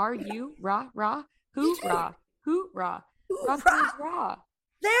rah? Are you rah? Hoorah. Hoorah. Rutgers raw.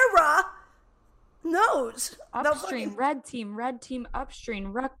 They're raw. Nose. Upstream, red team,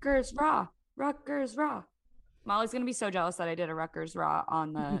 upstream, Rutgers raw. Molly's gonna be so jealous that I did a Rutgers raw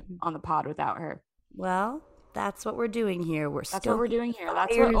on the pod without her. Well, that's what we're doing here. That's what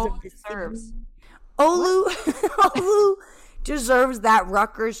Olu deserves. Olu deserves that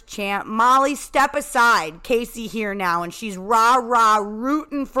Rutgers chant. Molly, step aside. Casey here now, and she's rah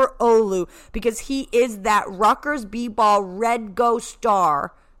rooting for Olu because he is that Rutgers b-ball red go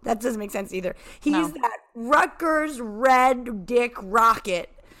star. That doesn't make sense either. He's that Rutgers red dick rocket.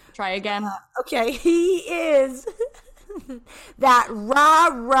 Try again. Okay, he is that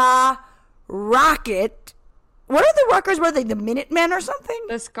rah rocket. What are the Rutgers? Were they the Minutemen or something?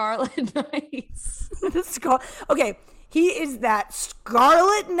 The Scarlet Knights. Okay. He is that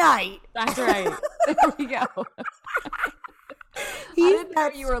Scarlet Knight. That's right. There we go. I didn't know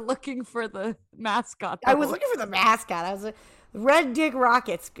you were looking for the mascot. I was looking for the mascot. I was like, Red Dick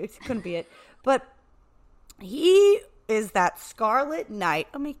Rockets. Couldn't be it. But he is that Scarlet Knight.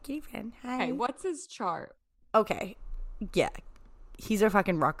 Oh, my kitty friend. Hi. Hey, what's his chart? Okay. Yeah. He's a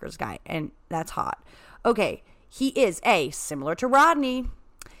fucking Rutgers guy, and that's hot. Okay. He is similar to Rodney.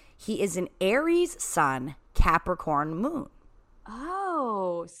 He is an Aries sun, Capricorn moon.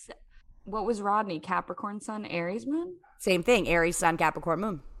 Oh, what was Rodney? Capricorn sun, Aries moon? Same thing. Aries sun, Capricorn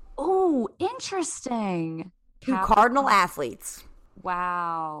moon. Oh, interesting. Two cardinal athletes.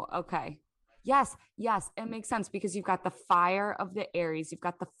 Wow. Okay. Yes. It makes sense because you've got the fire of the Aries, you've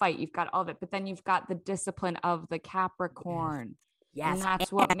got the fight, you've got all of it, but then you've got the discipline of the Capricorn. Yes. And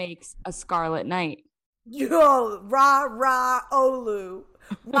that's what makes a Scarlet Knight. Yo, rah, Olu.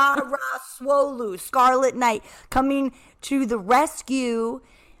 Rah, Swolu. Scarlet Knight coming to the rescue.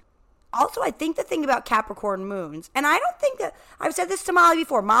 Also, I think the thing about Capricorn moons, and I don't think that, I've said this to Molly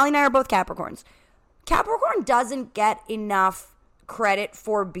before. Molly and I are both Capricorns. Capricorn doesn't get enough credit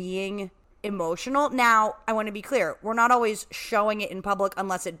for being emotional. Now, I want to be clear. We're not always showing it in public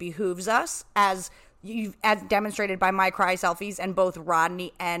unless it behooves us, as demonstrated by my cry selfies and both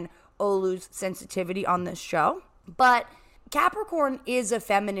Rodney and Olu's sensitivity on this show. But Capricorn is a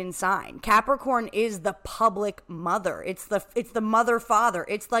feminine sign. Capricorn is the public mother. It's the mother father.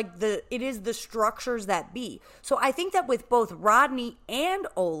 It's like it is the structures that be. So I think that with both Rodney and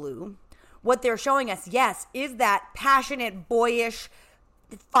Olu, what they're showing us, yes, is that passionate, boyish,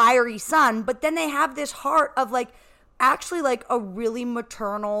 fiery son, but then they have this heart of actually a really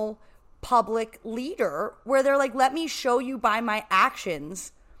maternal, public leader where they're like, let me show you by my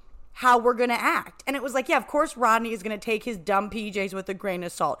actions how we're going to act. And it was like, yeah, of course Rodney is going to take his dumb PJs with a grain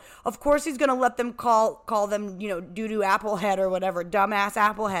of salt. Of course he's going to let them call them, doo-doo Applehead or whatever, dumbass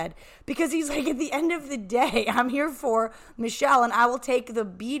Applehead. Because he's like, at the end of the day, I'm here for Michelle and I will take the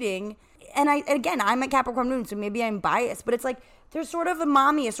beating. And I'm a Capricorn moon, so maybe I'm biased, but it's like, there's sort of a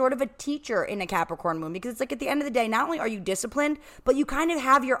mommy, a sort of a teacher in a Capricorn moon, because it's like at the end of the day, not only are you disciplined, but you kind of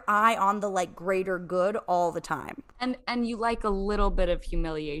have your eye on the like greater good all the time. And you like a little bit of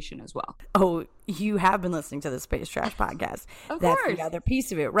humiliation as well. Oh, you have been listening to the Space Trash podcast. That's course. the other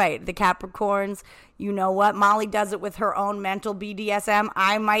piece of it, right? The Capricorns, you know what? Molly does it with her own mental BDSM.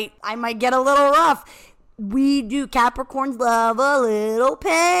 I might get a little rough. We do. Capricorns love a little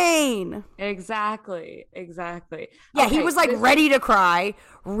pain. Exactly. Yeah, Okay, he was like ready to cry,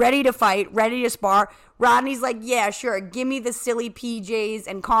 ready to fight, ready to spar. Rodney's like, yeah, sure, give me the silly PJs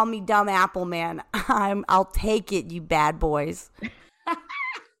and call me dumb apple man. I'll take it, you bad boys.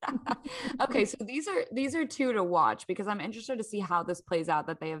 Okay, so these are two to watch because I'm interested to see how this plays out,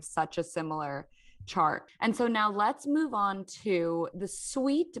 that they have such a similar chart. And so now let's move on to the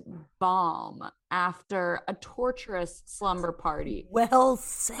sweet balm after a torturous slumber party. Well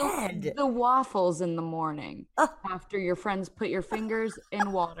said. The waffles in the morning after your friends put your fingers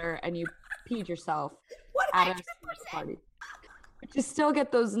in water and you peed yourself at a slumber party. But you still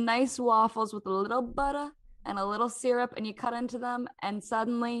get those nice waffles with a little butter and a little syrup, and you cut into them, and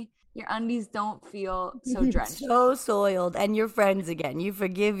suddenly your undies don't feel so drenched. So soiled. And your friends again. You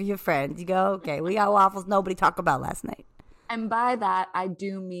forgive your friends. You go, okay, we got waffles nobody talked about last night. And by that, I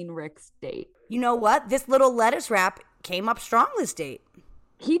do mean Rick's date. You know what? This little lettuce wrap came up strong this date.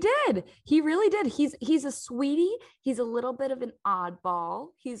 He did. He really did. He's a sweetie. He's a little bit of an oddball.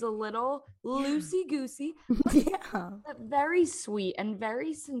 He's a little loosey-goosey. Yeah. Very sweet and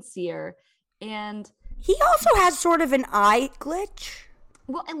very sincere. And he also has sort of an eye glitch.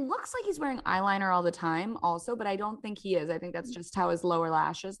 Well, it looks like he's wearing eyeliner all the time also, but I don't think he is. I think that's just how his lower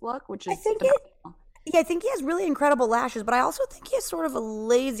lashes look, which is I think he has really incredible lashes, but I also think he has sort of a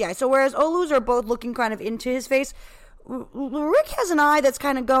lazy eye. So whereas Olu's are both looking kind of into his face, Rick has an eye that's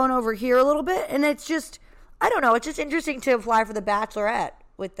kind of going over here a little bit, and it's just, I don't know, it's just interesting to apply for the Bachelorette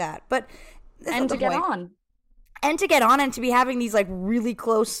with that. But and to get on. And to get on and to be having these like really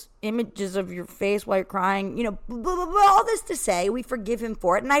close images of your face while you're crying, blah, blah, blah, all this to say, we forgive him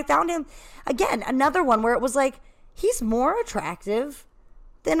for it. And I found him, again, another one where it was like, he's more attractive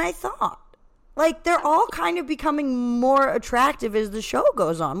than I thought. Like, they're all kind of becoming more attractive as the show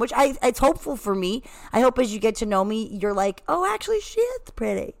goes on, which it's hopeful for me. I hope as you get to know me, you're like, oh, actually, she is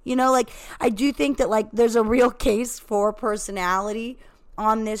pretty. I do think that, like, there's a real case for personality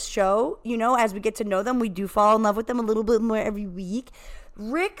on this show. As we get to know them, we do fall in love with them a little bit more every week.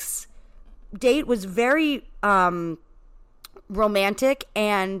 Rick's date was very romantic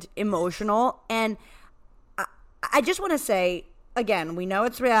and emotional, and I just want to say, again, we know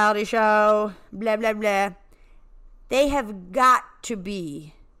it's a reality show, blah, blah, blah. They have got to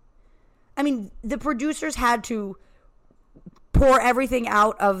be, the producers had to pour everything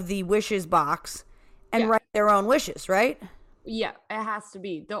out of the wishes box and write their own wishes, right? Yeah, it has to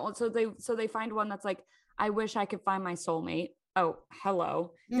be. So they find one that's like, I wish I could find my soulmate. Oh,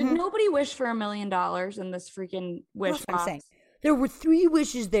 hello. Mm-hmm. Did nobody wish for $1 million in this freaking wish box? There were 3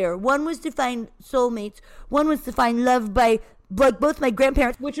 wishes there. One was to find soulmates. One was to find love by both my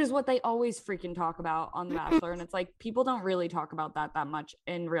grandparents. Which is what they always freaking talk about on The Bachelor. And it's like, people don't really talk about that much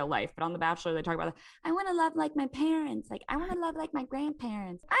in real life. But on The Bachelor, they talk about, I want to love like my parents. Like, I want to love like my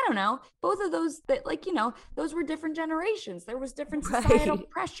grandparents. I don't know. Both of those, that those were different generations. There was different societal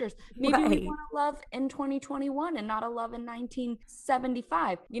pressures. Maybe we want to love in 2021 and not a love in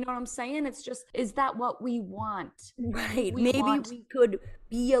 1975. You know what I'm saying? It's just, is that what we want? Right. Maybe we could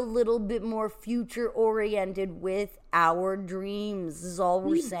be a little bit more future oriented with our dreams. This is all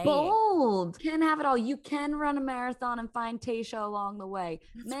we're saying. Bold. Can't have it all. You can run a marathon and find Tayshia along the way.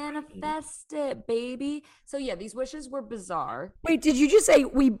 Manifest it, baby. So yeah, these wishes were bizarre. Wait, did you just say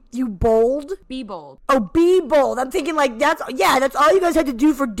you bold? Be bold. Oh, be bold. I'm thinking like that's all you guys had to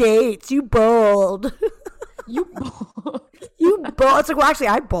do for dates. You bold. You bold. You bold. It's like, well, actually,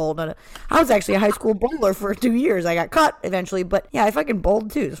 I bowled. I was actually a high school bowler for 2 years. I got cut eventually, but yeah, I fucking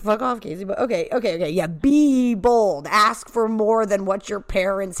bowled too. So fuck off, Casey. But okay. Yeah, be bold. Ask for more than what your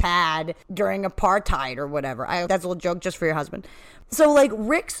parents had during apartheid or whatever. That's a little joke just for your husband. So, like,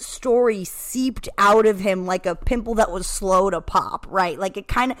 Rick's story seeped out of him like a pimple that was slow to pop, right? Like, it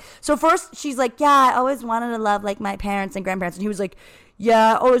kind of... So, first, she's like, yeah, I always wanted to love, like, my parents and grandparents. And he was like,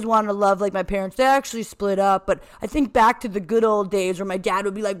 yeah, I always wanted to love like my parents. They actually split up, but I think back to the good old days where my dad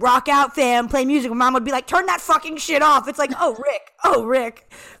would be like, rock out, fam, play music. My mom would be like, turn that fucking shit off. It's like, oh,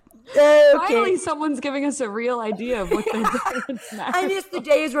 Rick. Okay. Finally, someone's giving us a real idea of what their parents matter. I miss the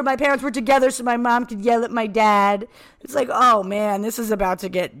days where my parents were together so my mom could yell at my dad. It's like, oh man, this is about to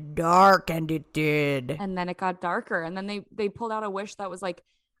get dark, and it did. And then it got darker. And then they pulled out a wish that was like,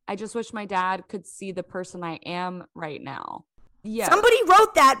 I just wish my dad could see the person I am right now. Yeah. Somebody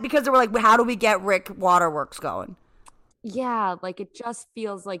wrote that because they were like, how do we get Rick Waterworks going? Yeah, like it just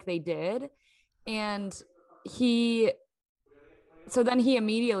feels like they did. And so then he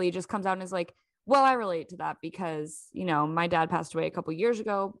immediately just comes out and is like, well, I relate to that because, you know, my dad passed away a couple years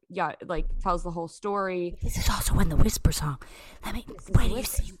ago. Yeah, like tells the whole story. This is also in the Whisper song. Where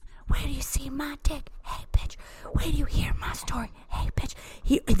do you see my dick? Hey, bitch. Where do you hear my story? Hey, bitch.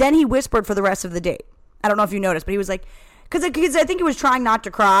 Then he whispered for the rest of the date. I don't know if you noticed, but he was like, because I think he was trying not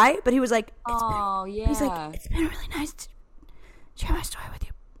to cry, but he was like, yeah. He's like, it's been really nice to share my story with you.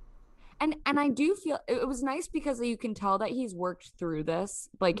 And I do feel it was nice because you can tell that he's worked through this.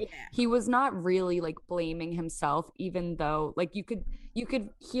 Like he was not really like blaming himself, even though like you could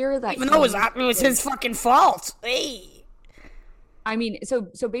hear that. Even though it was his fucking fault. Hey. I mean, so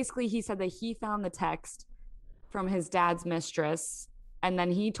basically he said that he found the text from his dad's mistress, and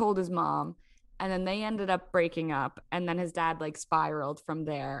then he told his mom, and then they ended up breaking up, and then his dad like spiraled from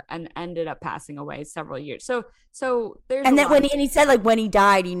there and ended up passing away several years. So there's and then when he said like when he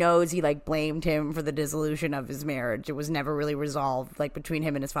died, he knows he like blamed him for the dissolution of his marriage. It was never really resolved like between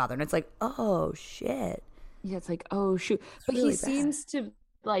him and his father, and it's like, oh shit. Yeah, it's like, oh shoot, but really he seems to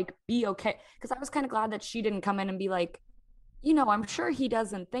like be okay, because I was kind of glad that she didn't come in and be like, you know, I'm sure he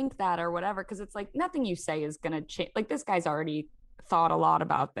doesn't think that or whatever, because it's like nothing you say is gonna change. Like this guy's already thought a lot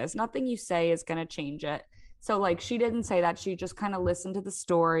about this. Nothing you say is going to change it. So like she didn't say that. She just kind of listened to the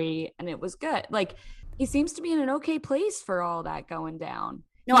story and it was good. Like he seems to be in an okay place for all that going down.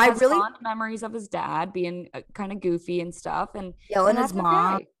 No, he I has really fond memories of his dad being kind of goofy and stuff and yelling at his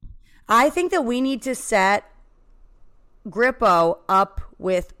mom. Okay. I think that we need to set Grippo up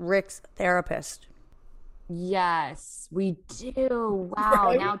with Rick's therapist. Yes, we do. Wow.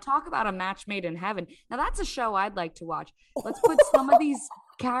 Right? Now talk about a match made in heaven. Now that's a show I'd like to watch. Let's put some of these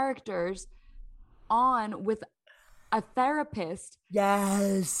characters on with a therapist.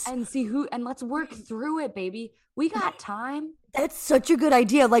 Yes. And see and let's work through it, baby. We got time. That's such a good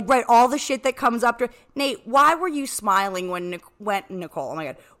idea. Like, right, all the shit that comes up to Nate, why were you smiling when Nicole, oh my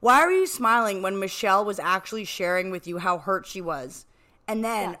God. Why were you smiling when Michelle was actually sharing with you how hurt she was? And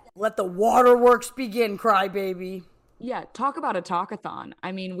then let the waterworks begin, crybaby. Yeah, talk about a talkathon.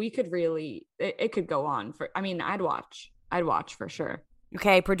 I mean, we could really, it could go on for, I mean, I'd watch for sure.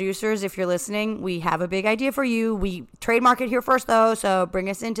 Okay, producers, if you're listening, we have a big idea for you. We trademark it here first, though, so bring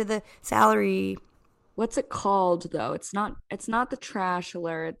us into the salary. What's it called, though? It's not the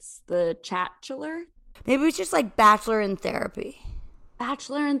Trashler, it's the Chatchler. Maybe it's just like Bachelor in Therapy.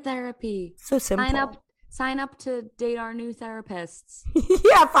 Bachelor in Therapy. So simple. Sign up to date our new therapists.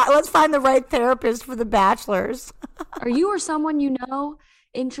 Yeah, let's find the right therapist for the bachelors. Are you or someone you know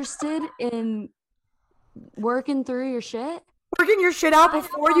interested in working through your shit? Working your shit out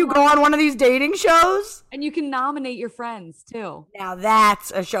before you go on one of these dating shows? And you can nominate your friends, too. Now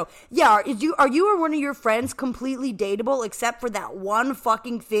that's a show. Yeah, are you or one of your friends completely dateable except for that one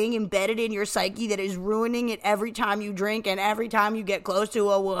fucking thing embedded in your psyche that is ruining it every time you drink and every time you get close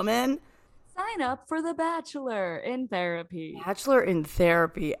to a woman? Sign up for the Bachelor in Therapy. Bachelor in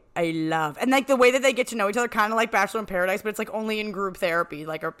Therapy, I love. And like the way that they get to know each other, kind of like Bachelor in Paradise, but it's like only in group therapy.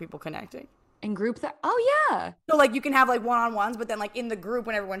 Like, are people connecting? In group oh yeah. So like you can have like one-on-ones, but then like in the group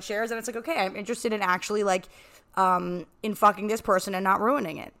when everyone shares, and it's like, okay, I'm interested in actually like in fucking this person and not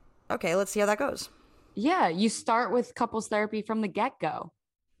ruining it. Okay, let's see how that goes. Yeah, you start with couples therapy from the get-go.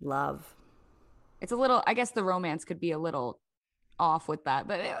 Love. It's a little, I guess the romance could be a little off with that,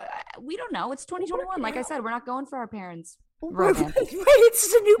 but we don't know. It's 2021. Like I said, we're not going for our parents' romance. Right, it's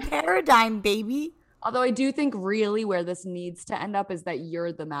just a new paradigm, baby. Although I do think really where this needs to end up is that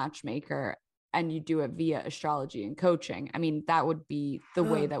you're the matchmaker and you do it via astrology and coaching. I mean, that would be the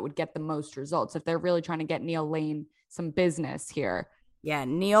way that would get the most results if they're really trying to get Neil Lane some business here. Yeah,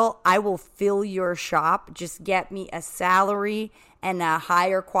 Neil, I will fill your shop. Just get me a salary and a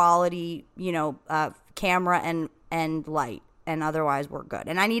higher quality, camera and light. And otherwise, we're good.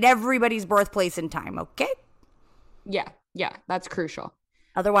 And I need everybody's birthplace and time, okay? Yeah, that's crucial.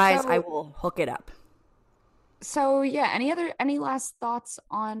 Otherwise, I will hook it up. So, yeah, any last thoughts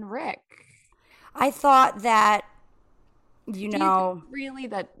on Rick? I thought that, Do you think really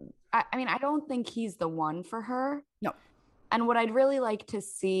that, I mean, I don't think he's the one for her. No. And what I'd really like to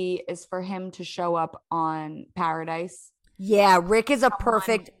see is for him to show up on Paradise. Yeah, Rick is a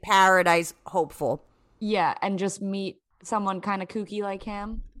perfect Paradise hopeful. Yeah, and just meet someone kind of kooky like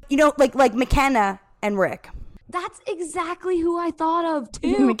him. You know, like McKenna and Rick. That's exactly who I thought of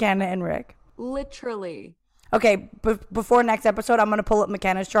too. McKenna and Rick. Literally. Okay, before next episode, I'm going to pull up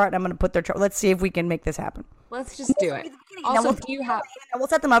McKenna's chart and I'm going to put their chart. Let's see if we can make this happen. Let's just do it. Also, do you have... We'll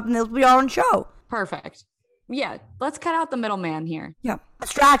set them up and they'll be our own show. Perfect. Yeah, let's cut out the middleman here. Yeah.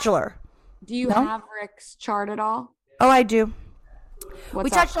 Stratchular. Do you have Rick's chart at all? Oh, I do. What's we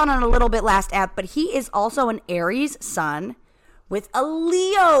touched on it a little bit last app, but he is also an Aries sun with a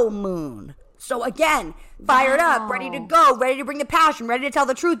Leo moon. So again, fired up, ready to go, ready to bring the passion, ready to tell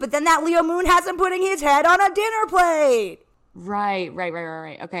the truth. But then that Leo moon has him putting his head on a dinner plate. Right.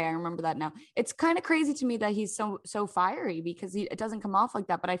 Okay, I remember that now. It's kind of crazy to me that he's so fiery because it doesn't come off like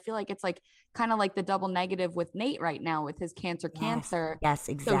that. But I feel like it's like kind of like the double negative with Nate right now with his cancer. Yes,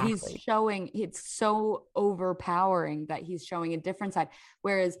 exactly. So he's showing, it's so overpowering that he's showing a different side.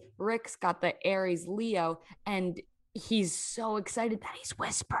 Whereas Rick's got the Aries Leo and he's so excited that he's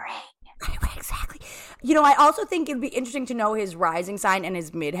whispering. Exactly. You know, I also think it'd be interesting to know his rising sign and his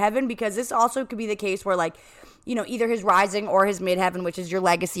midheaven, because this also could be the case where, like, you know, either his rising or his midheaven, which is your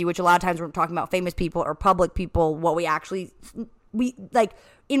legacy, which a lot of times we're talking about famous people or public people, what we like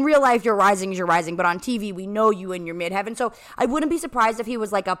in real life, your rising is your rising, but on TV, we know you in your midheaven. So I wouldn't be surprised if he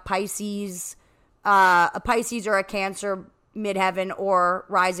was like a Pisces or a Cancer midheaven or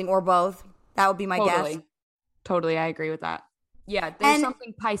rising or both. That would be my guess. Totally. I agree with that. Yeah, there's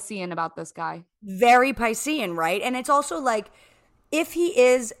something Piscean about this guy. Very Piscean, right? And it's also like, if he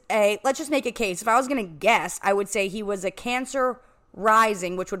is let's just make a case. If I was going to guess, I would say he was a Cancer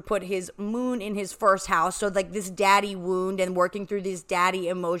rising, which would put his moon in his first house. So like this daddy wound and working through these daddy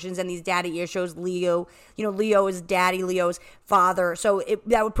emotions and these daddy issues. Leo, you know, Leo is daddy, Leo's father. So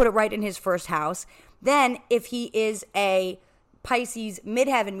that would put it right in his first house. Then if he is a Pisces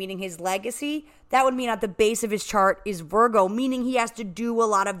midheaven, meaning his legacy, that would mean at the base of his chart is Virgo, meaning he has to do a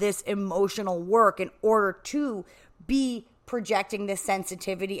lot of this emotional work in order to be projecting this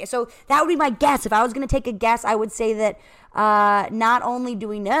sensitivity. So that would be my guess. If I was going to take a guess, I would say that not only do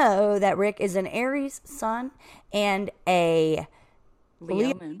we know that Rick is an Aries sun and a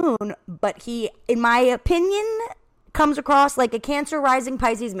Leo moon, but he, in my opinion, comes across like a Cancer rising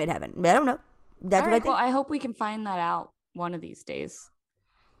Pisces midheaven. I don't know. That's what I think. Well, I hope we can find that out one of these days.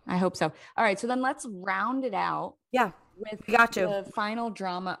 I hope so. All right, so then let's round it out. Yeah, with the final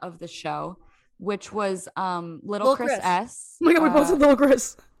drama of the show, which was Little Chris S. Oh my God, we both said Little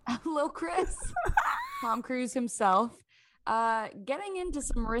Chris. Little Chris, Tom Cruise himself, getting into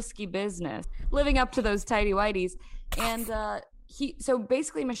some risky business, living up to those tighty whities, and so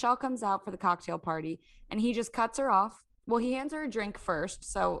basically Michelle comes out for the cocktail party, and he just cuts her off. Well, he hands her a drink first,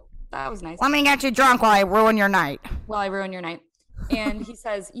 so that was nice. Let me get you drunk while I ruin your night. And he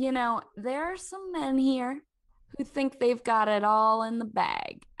says, you know, there are some men here who think they've got it all in the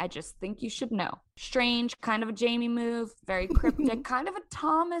bag. I just think you should know. Strange, kind of a Jamie move, very cryptic, kind of a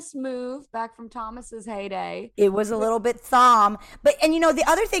Thomas move back from Thomas's heyday. It was a little bit Thom. And you know, the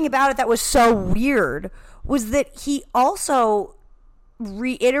other thing about it that was so weird was that he also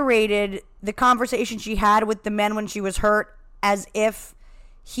reiterated the conversation she had with the men when she was hurt, as if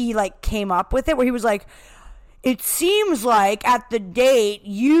he like came up with it, where he was like, it seems like at the date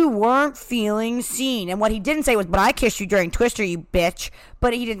you weren't feeling seen. And what he didn't say was, but I kissed you during Twister, you bitch.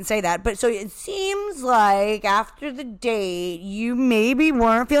 But he didn't say that. But so it seems like after the date you maybe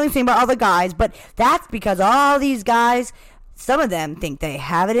weren't feeling seen by all the guys, but that's because all these guys, some of them think they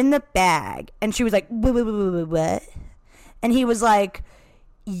have it in the bag. And she was like, what? And he was like,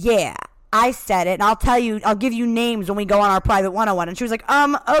 yeah, I said it, and I'll give you names when we go on our private 101. And she was like,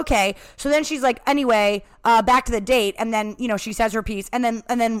 okay. So then she's like, anyway, back to the date. And then, you know, she says her piece. And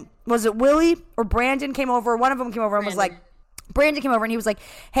then was it Willie or Brandon came over? One of them came over and was like, Brandon came over and he was like,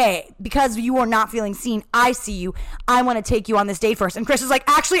 hey, because you are not feeling seen, I see you. I want to take you on this date first. And Chris is like,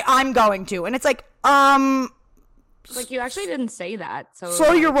 actually, I'm going to. And it's like, like, you actually didn't say that.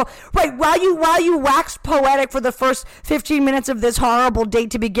 So you're right. While you wax poetic for the first 15 minutes of this horrible date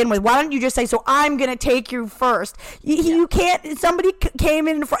to begin with, why don't you just say, so I'm going to take you first? You can't, somebody came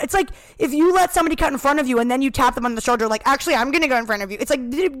in front. It's like if you let somebody cut in front of you and then you tap them on the shoulder, like, actually, I'm going to go in front of you. It's like,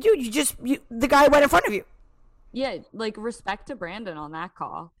 dude, the guy went in front of you. Yeah, like, respect to Brandon on that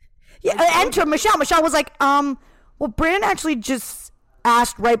call. Yeah, like, and to Michelle. Michelle was like, well, Brandon actually just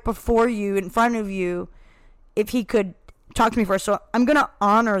asked right before you, in front of you, if he could talk to me first, so I'm gonna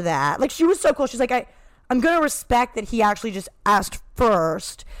honor that. Like, she was so cool. She's like, I'm gonna respect that he actually just asked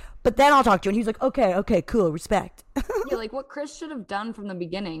first, but then I'll talk to you. And he's like, okay, cool, respect. Yeah, like what Chris should have done from the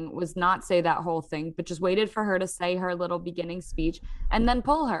beginning was not say that whole thing, but just waited for her to say her little beginning speech and then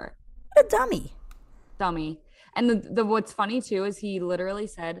pull her. What a dummy. And the what's funny too is he literally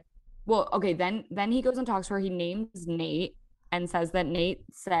said, well, okay, then he goes and talks to her. He names Nate and says that Nate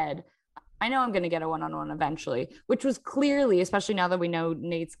said, I know I'm going to get a one-on-one eventually, which was clearly, especially now that we know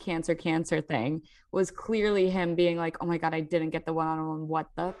Nate's cancer thing, was clearly him being like, oh my God, I didn't get the one-on-one. What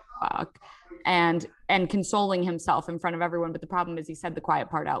the fuck? And consoling himself in front of everyone. But the problem is he said the quiet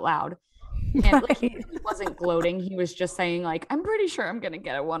part out loud. And like, he wasn't gloating. He was just saying like, I'm pretty sure I'm going to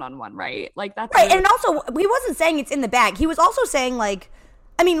get a one-on-one, right? Like that's right. And also he wasn't saying it's in the bag. He was also saying like,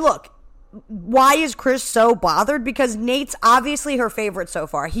 I mean, look, why is Chris so bothered? Because Nate's obviously her favorite so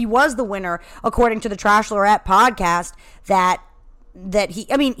far. He was the winner, according to the Bachelorette podcast,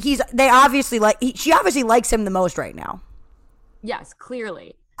 she obviously likes him the most right now. Yes,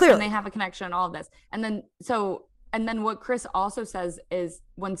 clearly. And they have a connection and all of this. And then what Chris also says is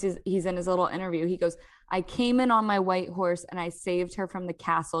once he's in his little interview, he goes, I came in on my white horse and I saved her from the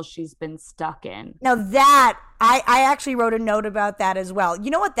castle she's been stuck in. Now that, I actually wrote a note about that as well.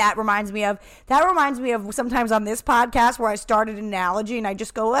 You know what that reminds me of? That reminds me of sometimes on this podcast where I started an analogy and I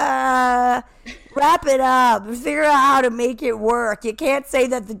just go, wrap it up, figure out how to make it work. You can't say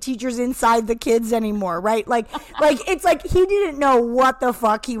that the teacher's inside the kids anymore, right? Like it's like he didn't know what the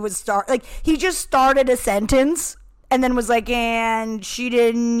fuck he was he just started a sentence and then was like, and she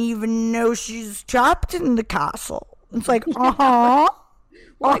didn't even know she's trapped in the castle. It's like,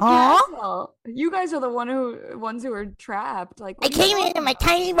 What castle? You guys are the ones who are trapped. Like I came in on my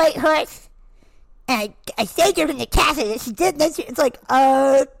tiny white horse, and I saved her from the castle. And she did this. It's like,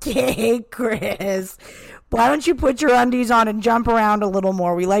 okay, Chris, why don't you put your undies on and jump around a little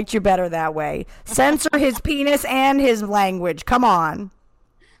more? We liked you better that way. Censor his penis and his language. Come on.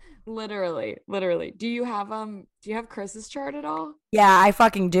 Literally. Do you have Chris's chart at all? Yeah, I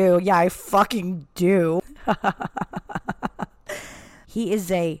fucking do. He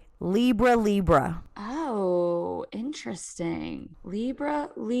is a Libra. Oh, interesting.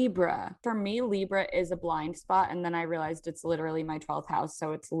 Libra. For me, Libra is a blind spot, and then I realized it's literally my 12th house,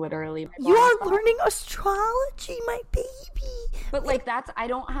 so it's literally my You are spot. learning astrology, my baby. But like I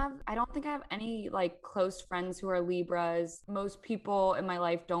don't think I have any like close friends who are Libras. Most people in my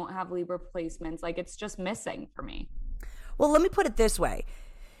life don't have Libra placements. Like it's just missing for me. Well, let me put it this way.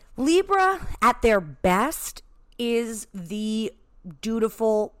 Libra at their best is the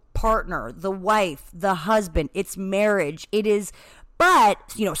dutiful partner, the wife, the husband. It's marriage. It is, but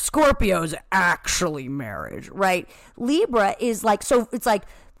Scorpio's actually marriage, right? Libra is like, so it's like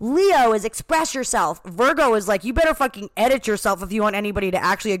Leo is express yourself. Virgo is like, you better fucking edit yourself if you want anybody to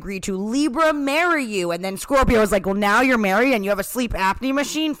actually agree to Libra marry you. And then Scorpio is like, well, now you're married and you have a sleep apnea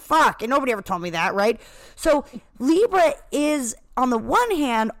machine? Fuck. And nobody ever told me that, right? So Libra is, on the one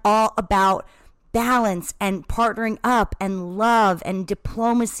hand, all about balance and partnering up and love and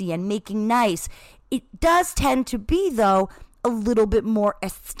diplomacy and making nice. It does tend to be, though, a little bit more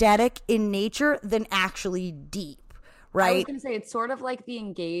aesthetic in nature than actually deep. Right? I was going to say it's sort of like the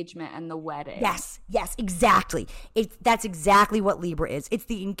engagement and the wedding. Yes, exactly. That's exactly what Libra is. It's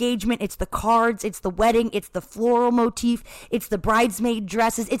the engagement, it's the cards, it's the wedding, it's the floral motif, it's the bridesmaid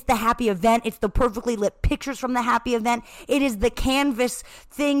dresses, it's the happy event, it's the perfectly lit pictures from the happy event. It is the canvas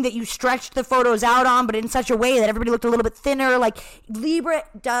thing that you stretched the photos out on, but in such a way that everybody looked a little bit thinner. Like Libra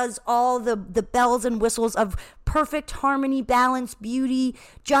does all the bells and whistles of perfect harmony, balance, beauty,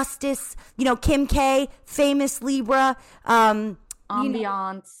 justice. Kim K, famous Libra.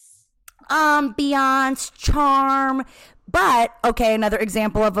 Ambiance, charm. But okay, another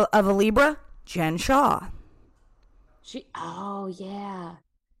example of a Libra, Jen Shaw. Oh yeah.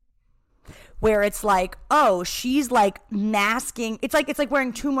 Where it's like, oh, she's like masking. It's like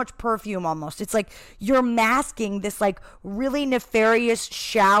wearing too much perfume almost. It's like you're masking this like really nefarious,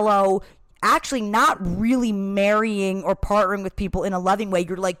 shallow, actually not really marrying or partnering with people in a loving way.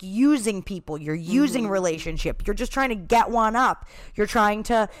 You're like using people. You're using relationship. You're just trying to get one up. You're trying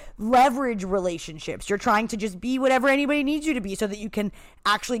to leverage relationships. You're trying to just be whatever anybody needs you to be so that you can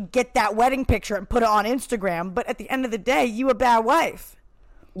actually get that wedding picture and put it on Instagram. But at the end of the day, you a bad wife.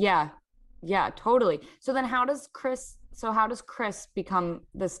 Yeah, totally. So then how does Chris become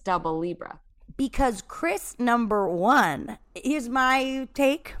this double Libra? Because Chris, number one, here's my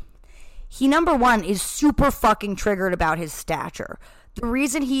take. He, number one, is super fucking triggered about his stature. The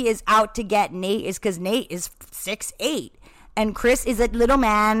reason he is out to get Nate is because Nate is 6'8", and Chris is a little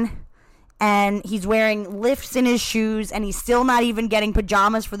man, and he's wearing lifts in his shoes, and he's still not even getting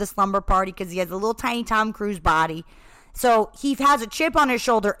pajamas for the slumber party because he has a little tiny Tom Cruise body. So he has a chip on his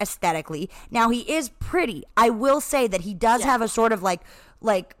shoulder aesthetically. Now he is pretty. I will say that he does have a sort of like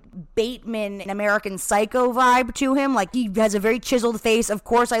Bateman American Psycho vibe to him. Like, he has a very chiseled face. Of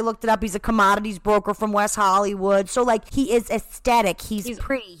course, I looked it up. He's a commodities broker from West Hollywood. So, like, he is aesthetic. He's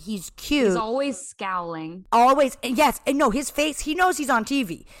pretty. He's cute. He's always scowling. Always. Yes. And no, his face, he knows he's on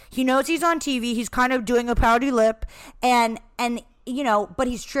TV. He knows he's on TV. He's kind of doing a pouty lip. And you know, but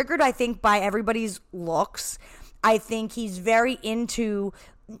he's triggered, I think, by everybody's looks. I think he's very into...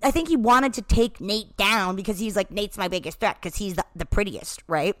 I think he wanted to take Nate down because he's like, Nate's my biggest threat because he's the prettiest,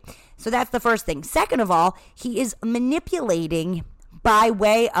 right? So that's the first thing. Second of all, he is manipulating by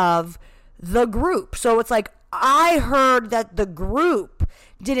way of the group. So it's like, I heard that the group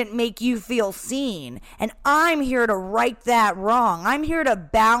didn't make you feel seen, and I'm here to right that wrong. I'm here to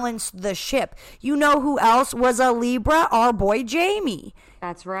balance the ship. You know who else was a Libra? Our boy Jamie.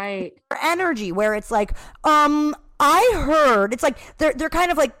 That's right. Energy, where it's like, I heard, it's like they're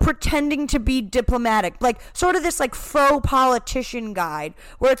kind of like pretending to be diplomatic, like sort of this like faux politician guide,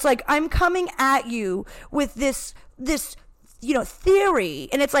 where it's like, I'm coming at you with this you know, theory.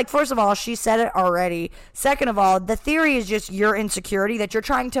 And it's like, first of all, she said it already. Second of all, the theory is just your insecurity that you're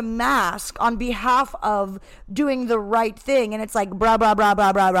trying to mask on behalf of doing the right thing. And it's like, blah, blah, blah,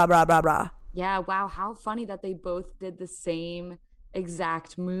 blah, blah, blah, blah, blah, blah. Yeah, wow, how funny that they both did the same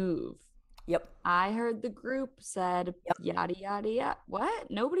exact move. Yep. I heard the group said, yada, yada, yada.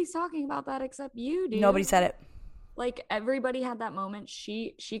 What? Nobody's talking about that except you, dude. Nobody said it. Like, everybody had that moment.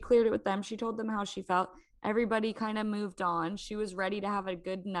 She cleared it with them. She told them how she felt. Everybody kind of moved on. She was ready to have a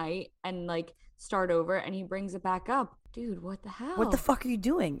good night and, like, start over. And he brings it back up. Dude, what the hell? What the fuck are you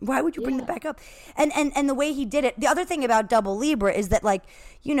doing? Why would you bring it back up? And the way he did it. The other thing about Double Libra is that, like,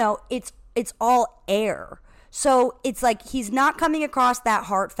 you know, it's all air. So it's like, he's not coming across that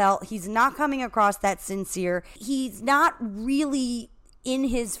heartfelt. He's not coming across that sincere. He's not really in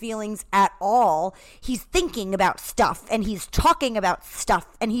his feelings at all. He's thinking about stuff, and he's talking about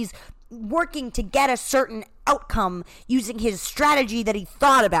stuff, and he's working to get a certain outcome using his strategy that he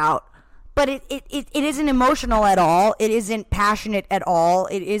thought about. But it isn't emotional at all. It isn't passionate at all.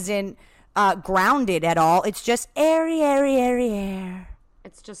 It isn't grounded at all. It's just air.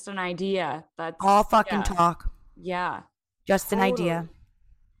 It's just an idea. That's all fucking talk. Yeah. Just an idea.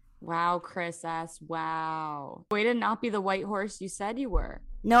 Wow, Chris S. Wow. Way to not be the white horse you said you were.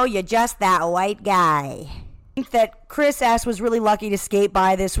 No, you're just that white guy. I think that Chris S. was really lucky to skate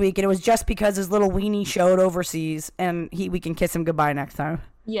by this week, and it was just because his little weenie showed overseas, and we can kiss him goodbye next time.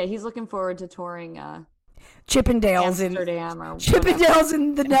 Yeah, he's looking forward to touring Chippendales in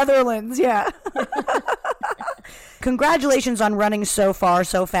the Netherlands, yeah. Congratulations on running so far,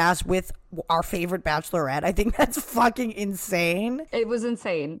 so fast with our favorite Bachelorette. I think that's fucking insane. It was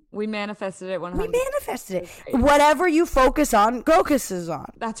insane. We manifested it 100%. We manifested it. Whatever you focus on, focuses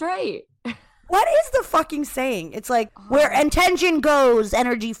on. That's right. What is the fucking saying? It's like, where intention goes,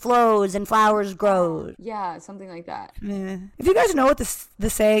 energy flows, and flowers grow. Yeah, something like that. Yeah. If you guys know what the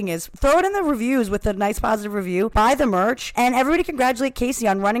saying is, throw it in the reviews with a nice positive review. Buy the merch. And everybody congratulate Casey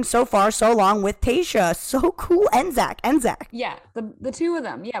on running so far, so long with Tayshia. So cool. And Zach. Yeah, the two of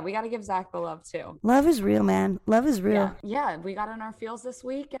them. Yeah, we got to give Zach the love, too. Love is real, man. Love is real. Yeah, we got in our feels this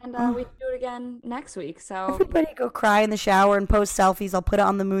week, and we can do it again next week. So everybody go cry in the shower and post selfies. I'll put it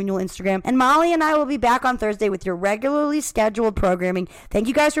on the Moonual Instagram. And Molly and I will be back on Thursday with your regularly scheduled programming. Thank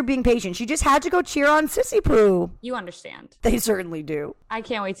you guys for being patient. She just had to go cheer on Sissy Poo. You understand. They certainly do. I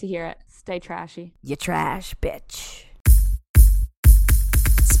can't wait to hear it. Stay trashy. You trash, bitch.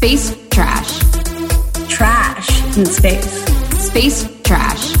 Space trash. Trash in space. Space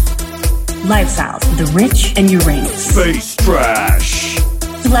trash. Lifestyles of the rich and Uranus. Space trash.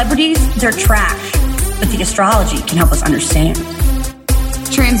 Celebrities, they're trash, but the astrology can help us understand.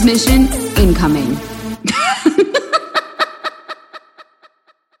 Transmission incoming.